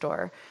grocery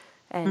store.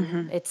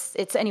 And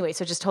it's anyway,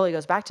 so it just totally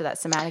goes back to that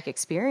somatic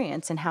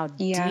experience and how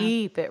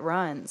deep it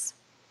runs.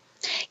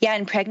 Yeah,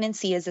 and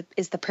pregnancy is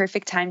the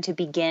perfect time to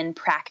begin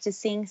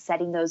practicing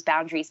setting those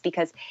boundaries,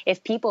 because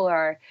if people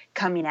are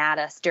coming at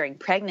us during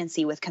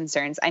pregnancy with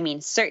concerns,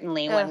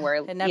 certainly when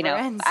we're,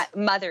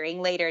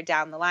 mothering later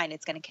down the line,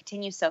 it's going to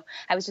continue. So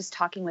I was just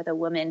talking with a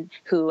woman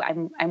who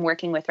I'm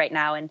working with right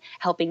now and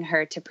helping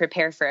her to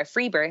prepare for a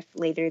free birth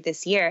later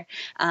this year.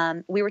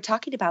 We were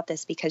talking about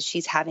this because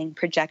she's having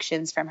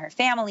projections from her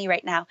family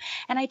right now.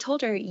 And I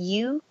told her,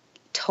 you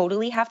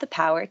totally have the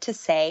power to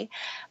say,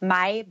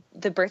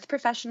 the birth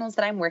professionals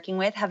that I'm working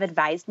with have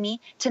advised me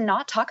to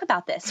not talk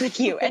about this with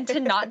you and to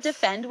not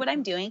defend what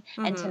I'm doing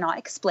and to not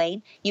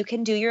explain. You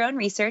can do your own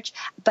research,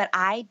 but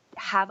I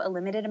have a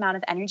limited amount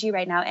of energy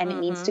right now, and it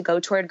needs to go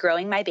toward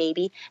growing my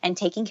baby and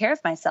taking care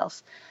of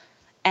myself.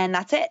 And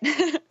that's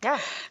it. Yeah.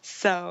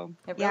 So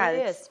it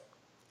really is.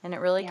 And it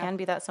really can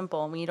be that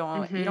simple. And you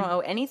don't owe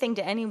anything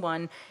to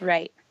anyone.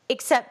 Right.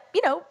 Except,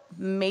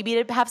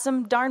 maybe to have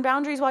some darn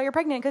boundaries while you're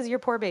pregnant because of your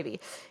poor baby,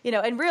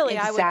 and really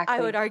exactly.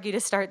 I would argue to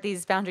start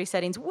these boundary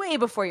settings way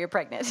before you're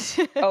pregnant.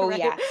 Oh, right?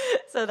 yeah.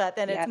 So that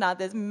then it's not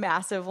this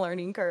massive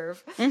learning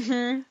curve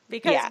Mm-hmm.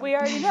 because we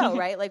already know,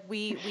 right? Like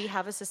we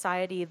have a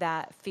society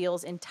that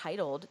feels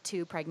entitled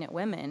to pregnant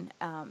women,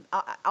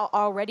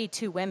 already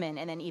to women,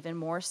 and then even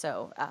more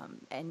so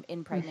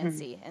in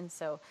pregnancy. Mm-hmm. And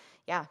so,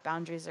 yeah,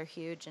 boundaries are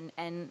huge.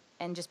 And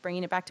just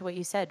bringing it back to what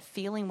you said,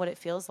 feeling what it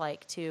feels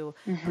like to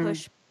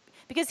push.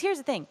 Because here's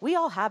the thing, we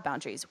all have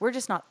boundaries. We're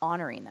just not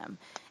honoring them.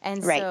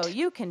 And so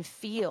you can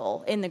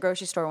feel in the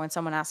grocery store when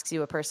someone asks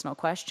you a personal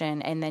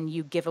question and then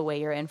you give away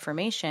your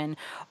information,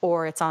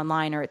 or it's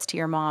online or it's to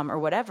your mom or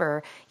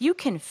whatever, you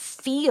can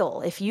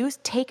feel, if you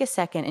take a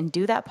second and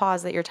do that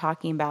pause that you're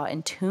talking about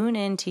and tune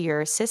into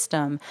your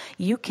system,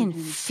 you can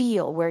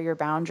feel where your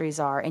boundaries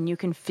are and you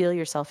can feel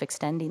yourself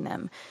extending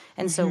them.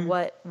 And so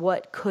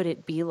what could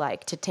it be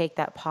like to take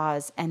that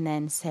pause and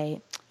then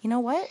say, you know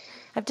what?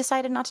 I've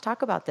decided not to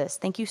talk about this.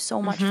 Thank you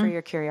so much for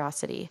your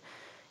curiosity,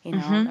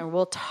 and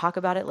we'll talk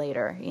about it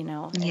later,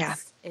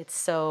 It's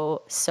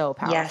so, so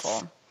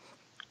powerful.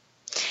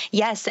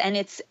 Yes. And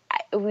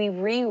we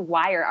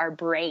rewire our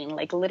brain,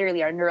 like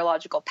literally our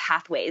neurological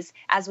pathways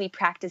as we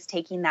practice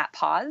taking that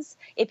pause.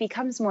 It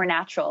becomes more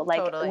natural.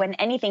 Like when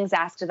anything's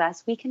asked of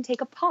us, we can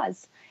take a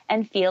pause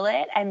and feel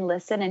it and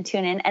listen and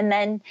tune in and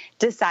then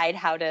decide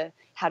how to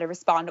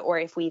respond or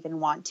if we even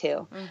want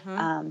to.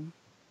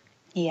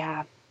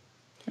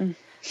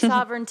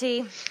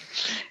 Sovereignty.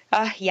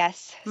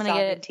 Yes. I'm going to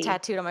get it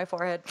tattooed on my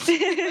forehead.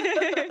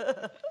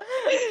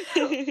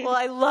 Well,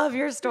 I love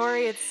your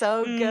story. It's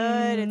so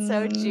good. It's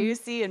so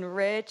juicy and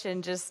rich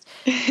and just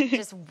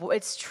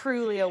it's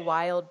truly a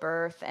wild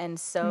birth and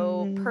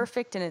so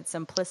perfect in its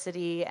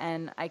simplicity.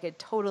 And I could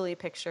totally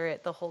picture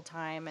it the whole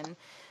time. And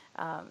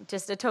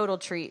just a total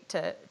treat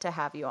to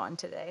have you on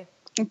today.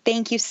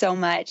 Thank you so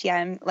much.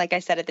 Yeah, like I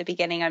said at the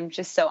beginning, I'm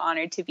just so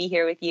honored to be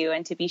here with you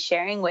and to be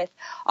sharing with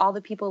all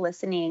the people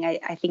listening.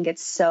 I think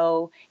it's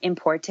so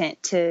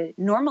important to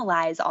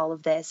normalize all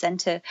of this and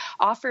to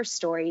offer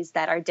stories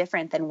that are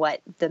different than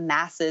what the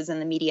masses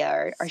and the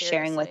media are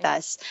sharing with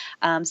us,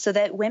 so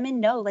that women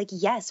know, like,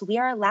 yes, we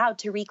are allowed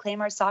to reclaim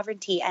our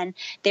sovereignty, and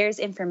there's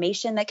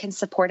information that can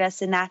support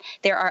us in that.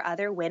 There are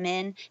other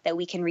women that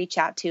we can reach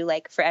out to.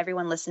 Like, for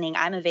everyone listening,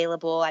 I'm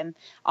available. I'm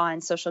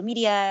on social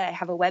media. I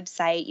have a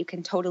website. You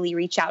can totally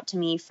reach out to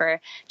me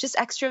for just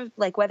extra,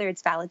 like whether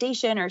it's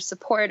validation or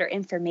support or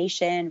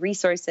information,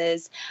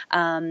 resources,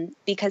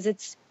 because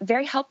it's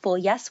very helpful.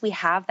 Yes, we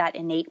have that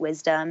innate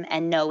wisdom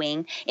and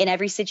knowing in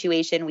every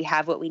situation we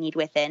have what we need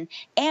within.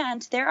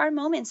 And there are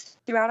moments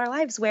throughout our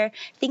lives where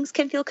things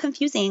can feel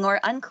confusing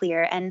or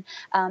unclear. And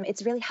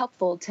it's really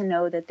helpful to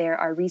know that there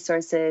are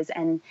resources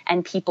and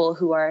people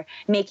who are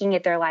making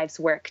it their lives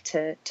work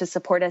to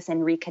support us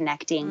in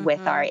reconnecting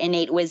with our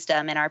innate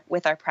wisdom and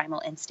with our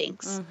primal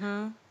instincts.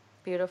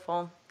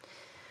 Beautiful.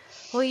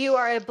 Well, you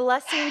are a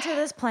blessing to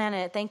this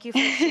planet. Thank you for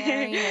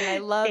sharing, and I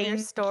love your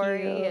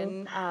story.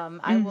 And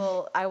I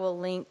will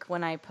link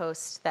when I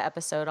post the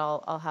episode.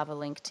 I'll have a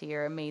link to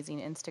your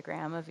amazing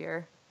Instagram of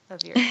your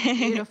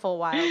beautiful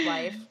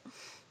wildlife.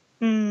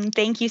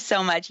 Thank you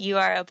so much. You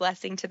are a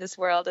blessing to this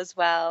world as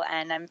well,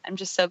 and I'm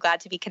just so glad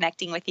to be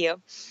connecting with you.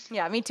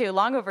 Yeah, me too.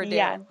 Long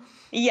overdue.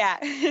 Yeah.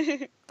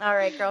 All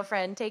right,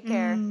 girlfriend. Take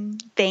care.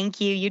 Thank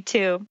you. You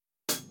too.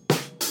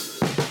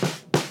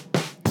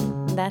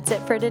 That's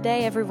it for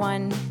today,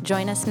 everyone.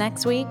 Join us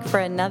next week for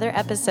another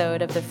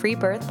episode of the Free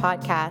Birth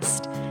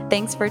Podcast.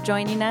 Thanks for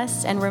joining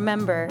us, and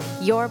remember,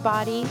 your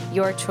body,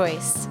 your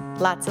choice.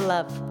 Lots of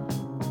love.